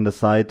back in the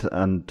side,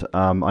 and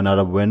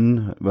another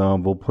win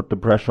will put the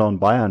pressure on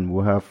Bayern,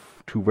 who have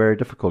 2 very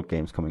difficult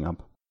games coming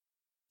up.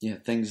 Yeah,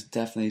 things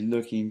definitely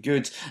looking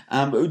good.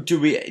 Do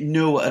we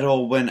know at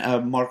all when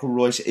Marco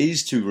Reus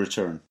is to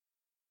return?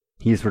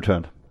 He's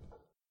returned.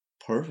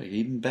 Perfect,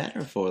 even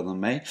better for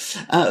them, eh?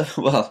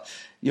 Well,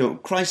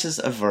 crisis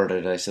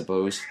averted, I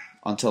suppose,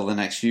 until the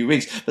next few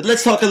weeks. But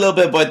let's talk a little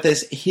bit about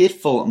this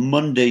hateful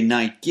Monday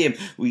night game.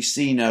 We've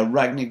seen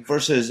Rangnick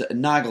versus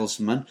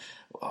Nagelsmann.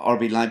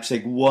 RB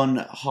Leipzig 1,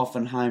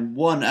 Hoffenheim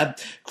 1.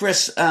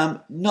 Chris,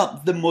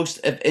 not the most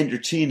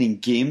entertaining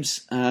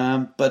games,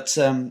 but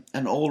an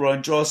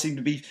all-round draw seemed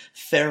to be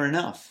fair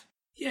enough.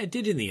 Yeah, it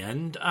did in the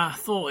end. I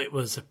thought it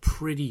was a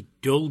pretty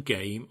dull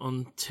game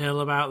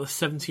until about the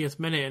 70th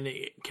minute, and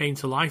it came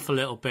to life a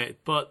little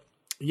bit. But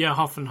yeah,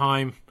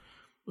 Hoffenheim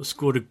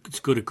scored a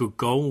good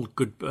goal,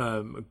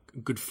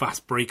 good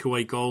fast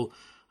breakaway goal,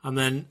 and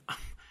then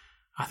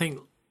I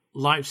think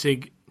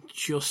Leipzig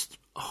just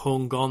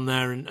hung on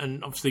there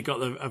and obviously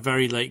got a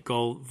very late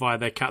goal via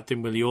their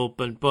captain Willi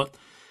Orban. But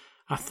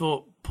I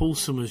thought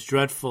Poulsen was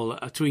dreadful.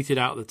 I tweeted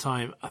out at the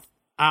time,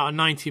 out of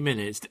 90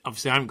 minutes,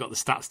 obviously I haven't got the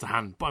stats to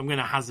hand, but I'm going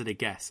to hazard a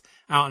guess.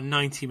 Out of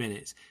 90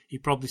 minutes, he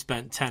probably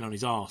spent 10 on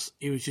his arse.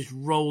 He was just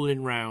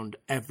rolling round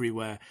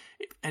everywhere.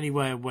 If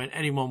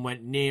anyone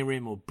went near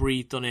him or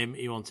breathed on him,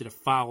 he wanted a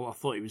foul. I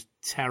thought he was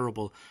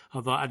terrible.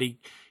 I thought had he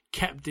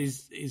kept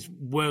his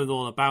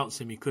wherewithal about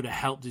him, he could have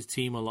helped his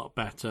team a lot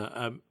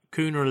better.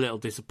 Kuna a little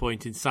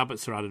disappointing.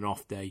 Sabitzer had an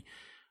off day.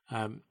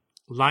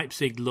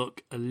 Leipzig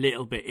look a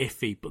little bit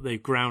iffy, but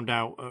they've ground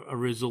out a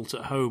result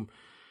at home.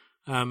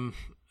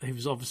 It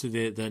was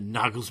obviously the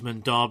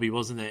Nagelsmann derby,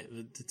 wasn't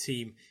it? The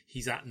team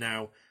he's at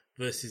now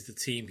versus the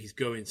team he's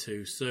going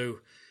to. So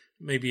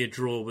maybe a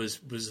draw was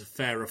a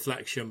fair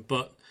reflection.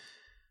 But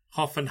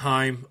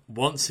Hoffenheim,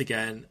 once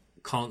again,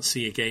 can't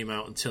see a game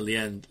out until the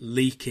end.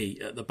 Leaky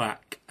at the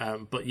back.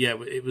 But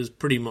yeah, it was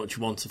pretty much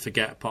one to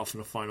forget apart from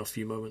the final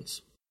few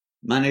moments.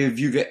 Manu, have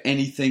you got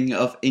anything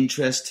of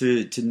interest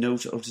to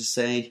note or to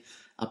say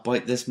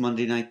about this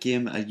Monday night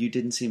game? You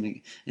didn't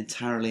seem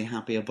entirely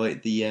happy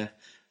about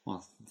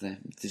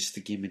just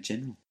the game in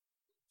general.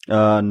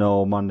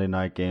 No, Monday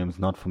night games,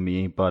 not for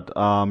me. But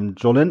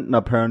Joelinton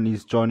apparently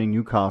is joining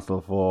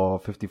Newcastle for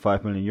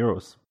 55 million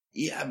euros.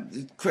 Yeah,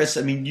 Chris,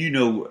 I mean, you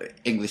know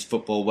English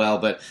football well,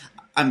 but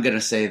I'm going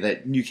to say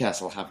that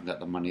Newcastle haven't got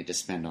the money to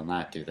spend on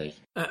that, do they?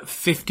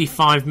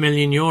 55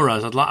 million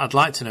euros. I'd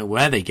like to know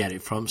where they get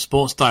it from.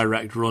 Sports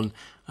Direct run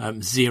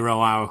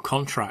 0-hour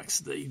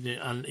contracts,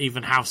 and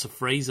even House of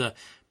Fraser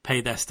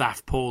pay their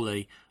staff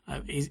poorly.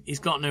 He's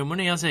got no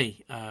money, has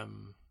he,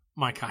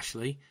 Mike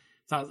Ashley?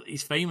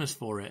 He's famous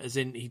for it, as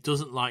in he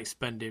doesn't like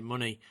spending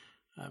money.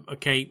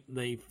 Okay,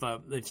 they've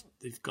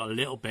got a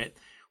little bit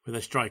with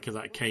a striker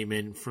that came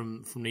in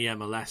from the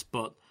MLS,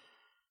 but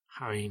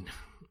I mean,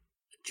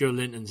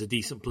 Joelinton's a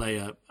decent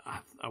player.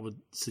 I would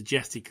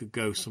suggest he could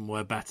go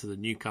somewhere better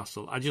than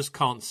Newcastle. I just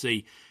can't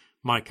see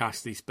Mike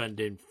Ashley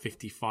spending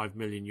 55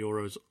 million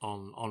euros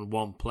on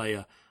one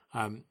player.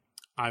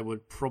 I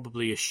would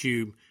probably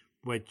assume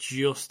we're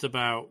just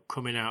about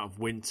coming out of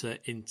winter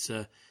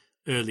into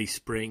early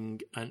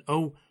spring, and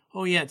oh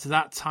yeah, to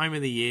that time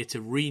of the year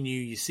to renew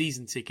your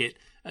season ticket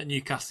at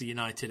Newcastle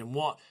United. And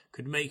what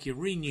could make you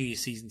renew your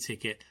season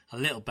ticket a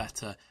little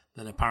better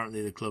than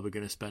apparently the club are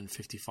going to spend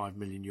 55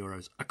 million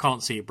euros? I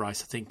can't see it,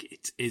 Bryce. I think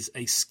it is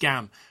a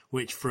scam,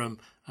 which from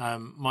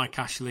Mike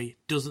Ashley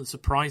doesn't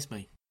surprise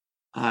me.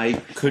 I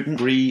couldn't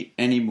agree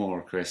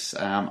anymore, Chris.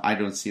 I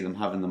don't see them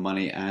having the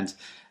money, and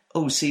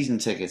season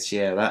tickets,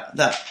 yeah,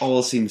 that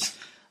all seems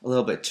a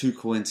little bit too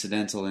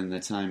coincidental in the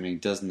timing,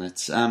 doesn't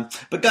it?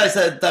 But guys,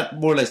 that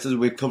more or less does.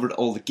 We've covered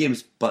all the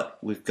games, but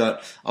we've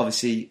got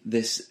obviously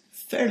this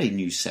fairly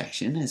new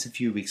section. It's a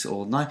few weeks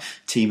old now.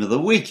 Team of the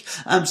week.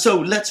 So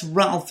let's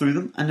rattle through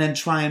them and then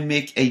try and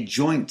make a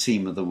joint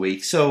team of the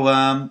week. So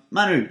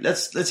Manu,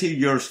 let's hear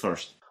yours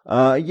first.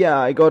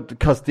 I got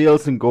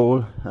Casteels in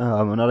goal.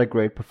 Another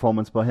great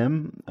performance by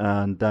him,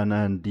 and then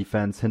in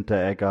defense,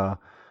 Hinteregger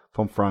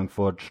from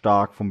Frankfurt,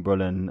 Stark from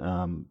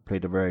Berlin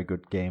played a very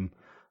good game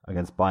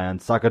against Bayern.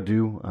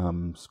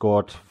 Zagadou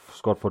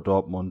scored for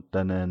Dortmund.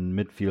 Then in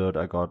midfield,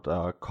 I got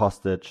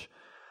Kostic,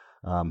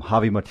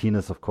 Javi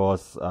Martinez, of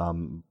course,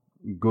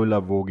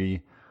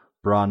 Gulavogui,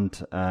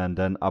 Brandt, and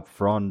then up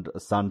front,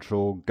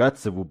 Sancho,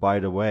 Götze, who, by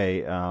the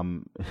way,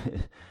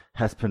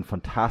 has been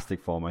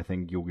fantastic for him. I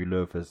think Jogi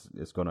Löw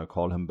is going to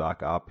call him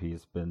back up.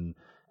 He's been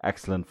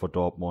excellent for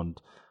Dortmund.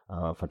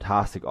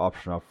 Fantastic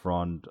option up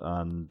front,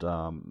 and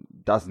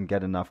doesn't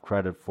get enough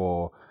credit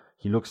for.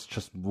 He looks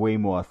just way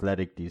more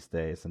athletic these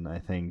days, and I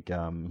think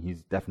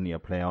he's definitely a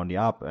player on the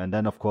up. And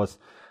then, of course,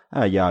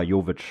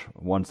 Jovic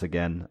once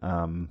again.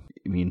 I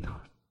mean,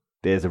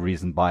 there's a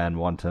reason Bayern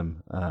want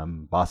him,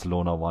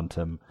 Barcelona want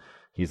him.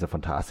 He's a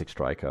fantastic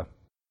striker.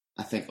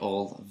 I think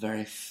all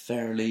very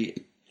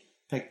fairly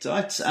picked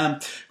out.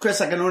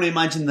 Chris, I can only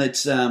imagine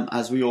that,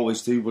 as we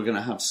always do, we're going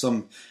to have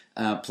some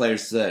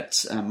players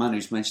that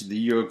Manu's mentioned that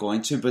you're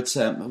going to, but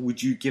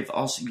would you give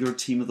us your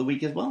team of the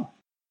week as well?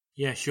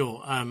 Yeah,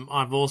 sure.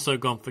 I've also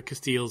gone for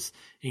Casteels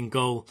in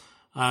goal.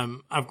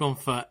 I've gone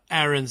for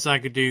Aaron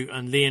Zagadou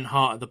and Leon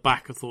Hart at the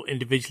back. I thought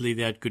individually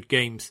they had good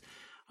games.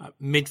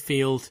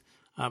 Midfield,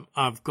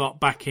 I've got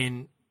back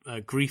in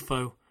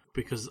Grifo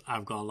because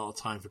I've got a lot of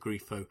time for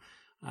Grifo.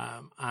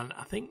 And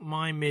I think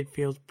my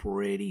midfield's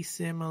pretty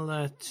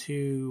similar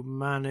to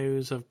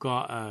Manu's. I've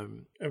got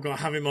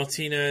Javi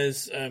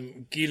Martinez,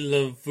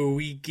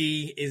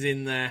 Gulavogui is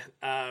in there,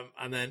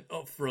 and then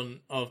up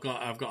front I've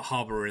got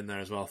Harbour in there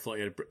as well. I thought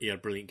he had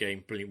a brilliant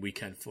game, brilliant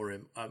weekend for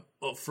him.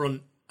 Up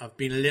front, I've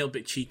been a little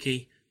bit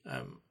cheeky.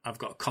 I've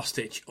got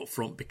Kostic up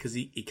front because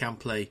he can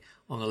play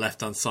on the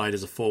left-hand side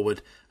as a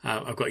forward.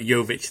 I've got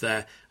Jovic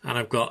there, and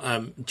I've got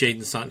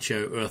Jadon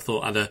Sancho, who I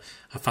thought had a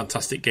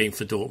fantastic game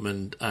for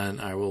Dortmund,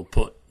 and I will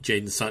put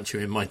Jadon Sancho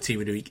in my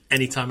team of the week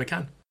anytime I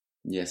can.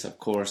 Yes, of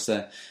course.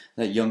 That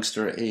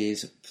youngster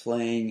is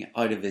playing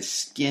out of his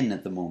skin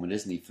at the moment,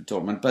 isn't he, for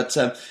Dortmund? But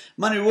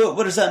Manu,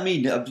 what does that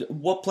mean?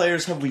 What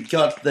players have we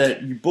got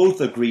that you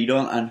both agreed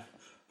on, and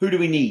who do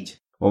we need?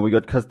 Well, we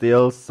got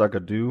Casteels,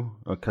 Zagadou,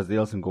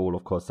 Casteels in goal,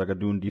 of course,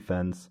 Zagadou in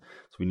defense.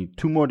 So we need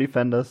two more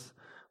defenders.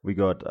 We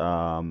got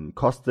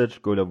Kostic,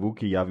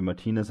 Gulavogui, Javi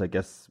Martinez. I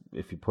guess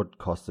if you put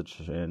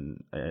Kostic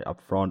in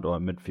up front or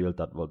midfield,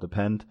 that will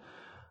depend.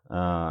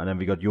 And then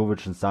we got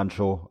Jovic and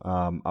Sancho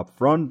up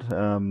front,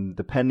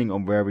 depending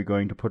on where we're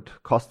going to put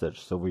Kostic.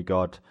 So we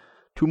got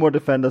two more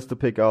defenders to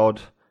pick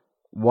out,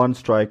 one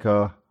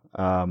striker,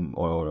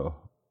 or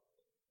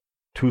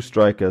two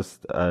strikers,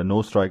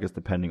 no strikers,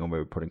 depending on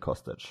where we're putting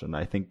Kostic. And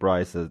I think,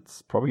 Bryce,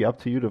 it's probably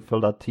up to you to fill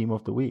that team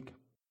of the week.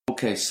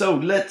 Okay, so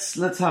let's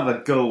have a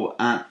go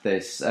at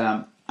this.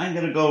 I'm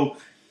going to go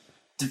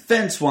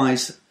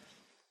defense-wise,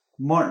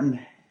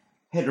 Martin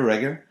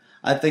Hinteregger.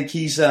 I think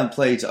he's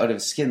played out of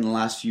his skin the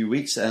last few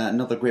weeks.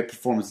 Another great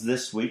performance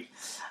this week.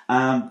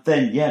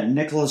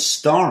 Nicholas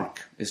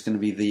Stark is going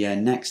to be the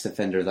next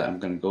defender that I'm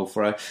going to go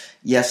for.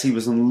 Yes, he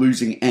was on the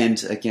losing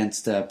end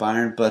against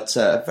Bayern, but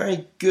a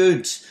very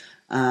good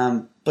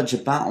bunch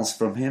of battles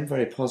from him.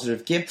 Very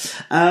positive game.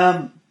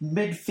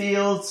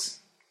 Midfield,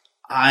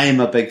 I'm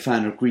a big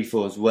fan of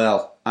Grifo as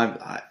well.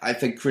 I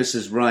think Chris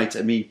is right.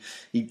 I mean,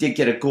 he did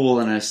get a goal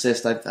and an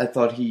assist. I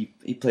thought he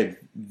played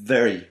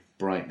very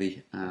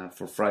brightly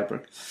for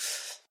Freiburg.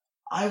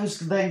 I was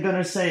then going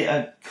to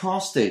say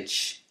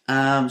Kostic.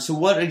 So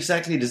what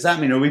exactly does that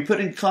mean? Are we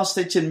putting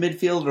Kostic in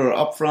midfield or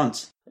up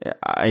front? Yeah,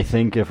 I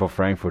think for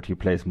Frankfurt he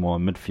plays more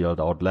midfield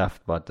out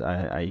left, but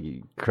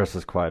Chris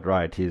is quite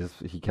right.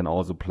 He can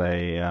also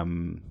play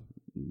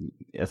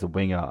as a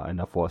winger in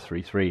a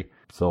 4-3-3.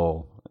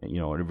 So it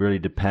really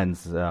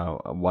depends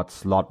what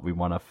slot we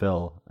want to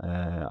fill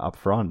up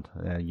front.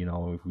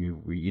 We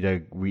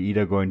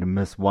either going to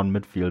miss one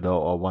midfielder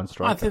or one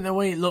striker. I think the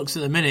way it looks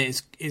at the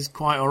minute is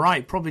quite all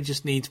right. Probably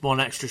just needs one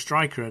extra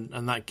striker,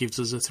 and that gives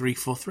us a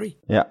 3-4-3.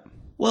 Yeah.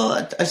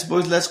 Well, I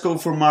suppose let's go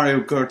for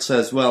Mario Götze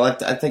as well.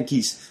 I think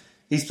he's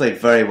played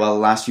very well the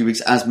last few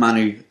weeks, as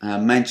Manu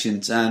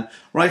mentioned, and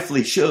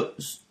rightfully so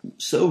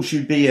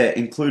should be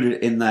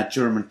included in that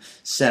German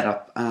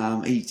setup.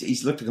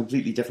 He's looked a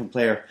completely different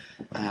player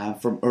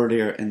from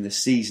earlier in the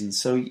season.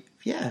 So,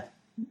 yeah,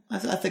 I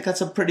think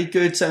that's a pretty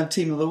good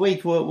team of the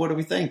week. What do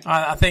we think?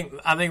 I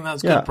think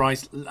that's good,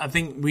 Bryce. I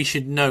think we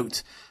should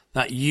note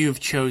that you've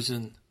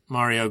chosen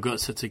Mario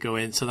Götze to go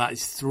in. So that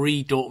is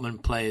 3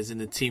 Dortmund players in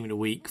the team of the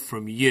week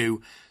from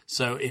you.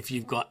 So if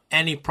you've got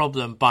any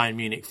problem, Bayern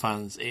Munich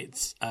fans,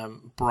 it's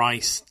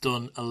Bryce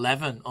Dunn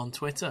 11 on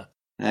Twitter.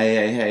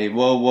 Hey,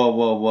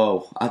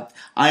 whoa.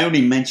 I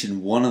only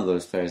mentioned one of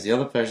those players. The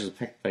other players was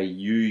picked by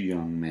you,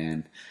 young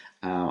man.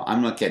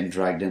 I'm not getting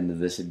dragged into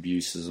this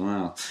abuse as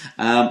well.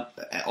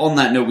 On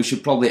that note, we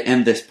should probably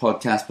end this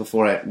podcast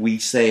before we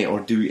say or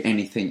do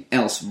anything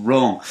else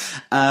wrong.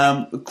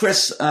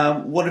 Chris,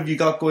 what have you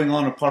got going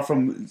on apart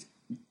from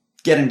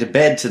getting to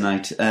bed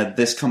tonight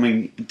this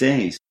coming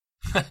days?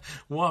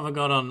 What have I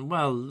got on?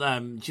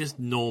 Well, just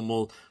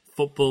normal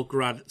football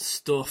grad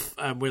stuff.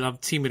 We'll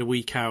have Team of the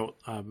Week out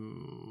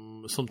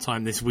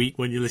sometime this week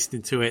when you're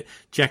listening to it.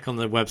 Check on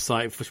the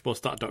website,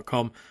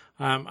 footballstat.com.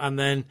 And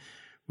then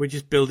we're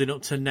just building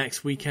up to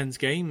next weekend's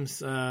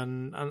games,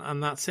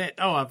 and that's it.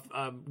 Oh,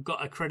 I've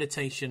got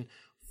accreditation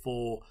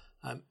for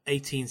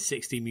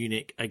 1860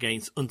 Munich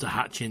against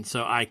Unterhaching,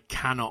 so I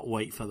cannot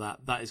wait for that.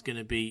 That is going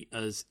to be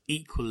as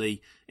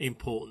equally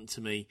important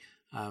to me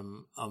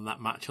on that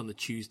match on the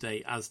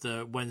Tuesday as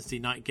the Wednesday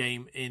night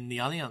game in the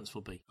Allianz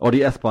will be. Or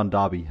the S-Bahn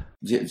Derby.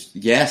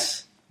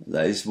 Yes,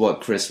 that is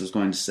what Chris was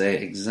going to say,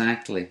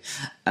 exactly.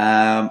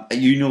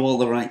 You know all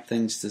the right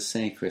things to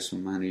say, Chris,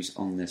 when Manu's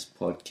on this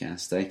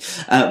podcast.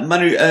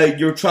 Manu,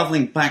 you're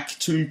travelling back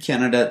to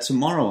Canada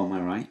tomorrow, am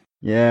I right?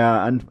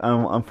 Yeah, and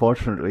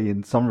unfortunately,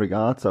 in some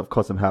regards, of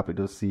course, I'm happy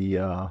to see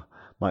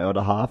my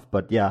other half.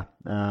 But yeah,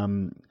 I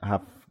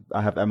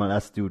have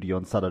MLS duty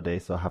on Saturday,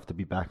 so I have to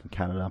be back in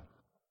Canada.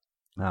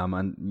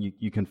 And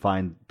you can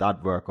find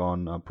that work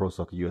on Pro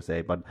Soccer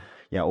USA. But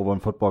yeah, over on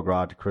Football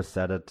Grad, Chris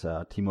said it,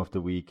 Team of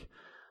the Week,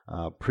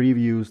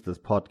 previews, this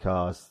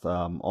podcast,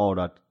 all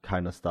that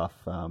kind of stuff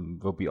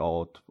will be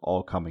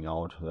all coming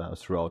out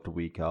throughout the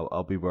week.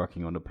 I'll be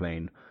working on the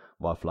plane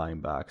while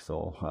flying back,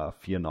 so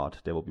fear not,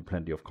 there will be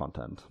plenty of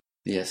content.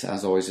 Yes,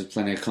 as always, there's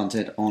plenty of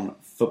content on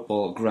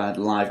Football Grad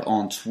Live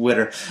on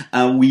Twitter.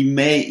 We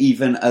may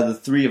even, the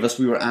three of us,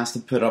 we were asked to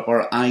put up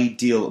our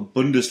ideal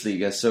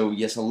Bundesliga. So,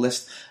 yes, a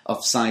list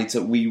of sides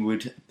that we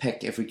would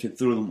pick if we could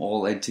throw them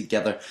all in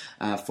together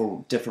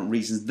for different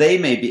reasons. They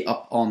may be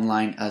up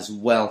online as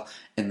well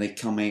in the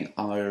coming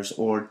hours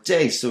or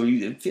days. So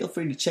you feel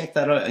free to check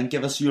that out and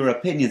give us your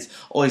opinions.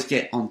 Always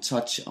get on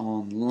touch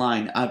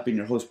online. I've been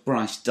your host,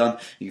 Bryce Dunn.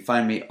 You can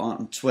find me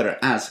on Twitter,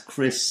 as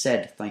Chris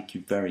said, thank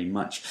you very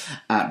much,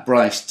 at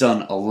Bryce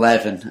Dunn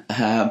 11.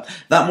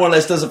 That more or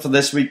less does it for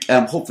this week.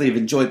 Hopefully you've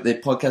enjoyed the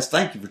podcast.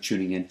 Thank you for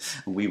tuning in.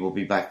 And we will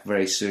be back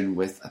very soon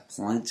with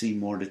plenty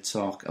more to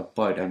talk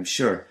about, I'm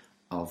sure.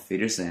 Auf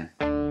Wiedersehen.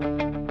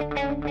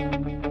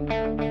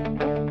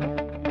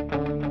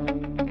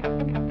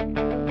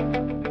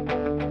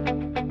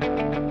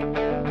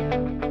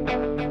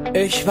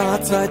 Ich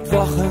warte seit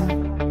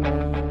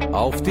Wochen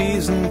auf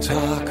diesen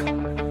Tag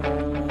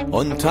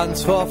und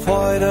tanz vor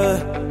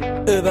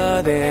Freude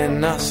über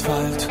den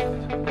Asphalt.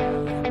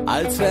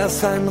 Als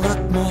wär's ein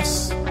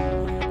Rhythmus,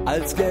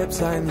 als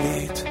gäb's ein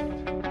Lied,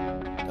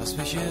 das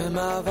mich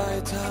immer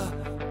weiter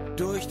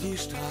durch die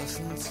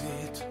Straßen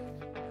zieht.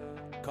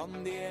 Komm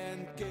dir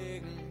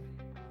entgegen,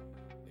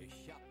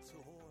 dich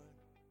abzuholen.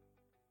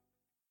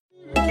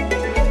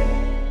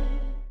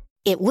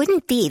 It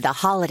wouldn't be the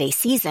holiday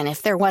season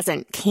if there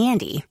wasn't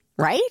candy,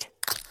 right?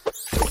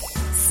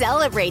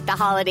 Celebrate the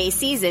holiday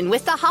season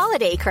with the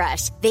Holiday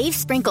Crush. They've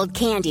sprinkled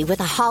candy with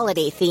a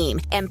holiday theme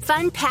and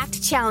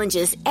fun-packed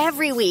challenges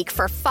every week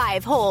for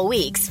 5 whole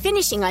weeks,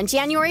 finishing on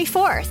January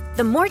 4th.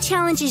 The more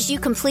challenges you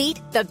complete,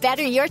 the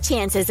better your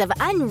chances of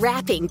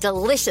unwrapping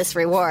delicious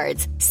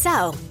rewards.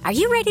 So, are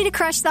you ready to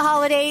crush the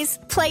holidays?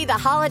 Play the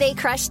Holiday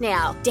Crush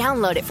now.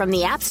 Download it from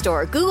the App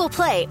Store, Google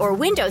Play, or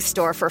Windows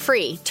Store for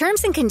free.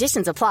 Terms and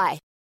conditions apply.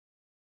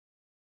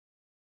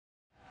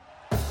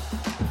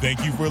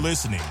 Thank you for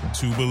listening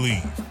to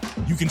Believe.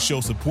 You can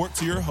show support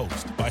to your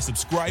host by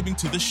subscribing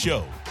to the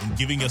show and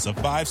giving us a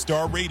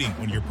 5-star rating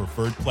on your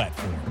preferred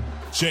platform.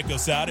 Check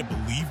us out at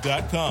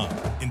Believe.com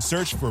and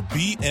search for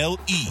BLEAV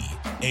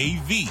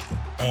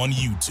on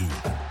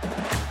YouTube.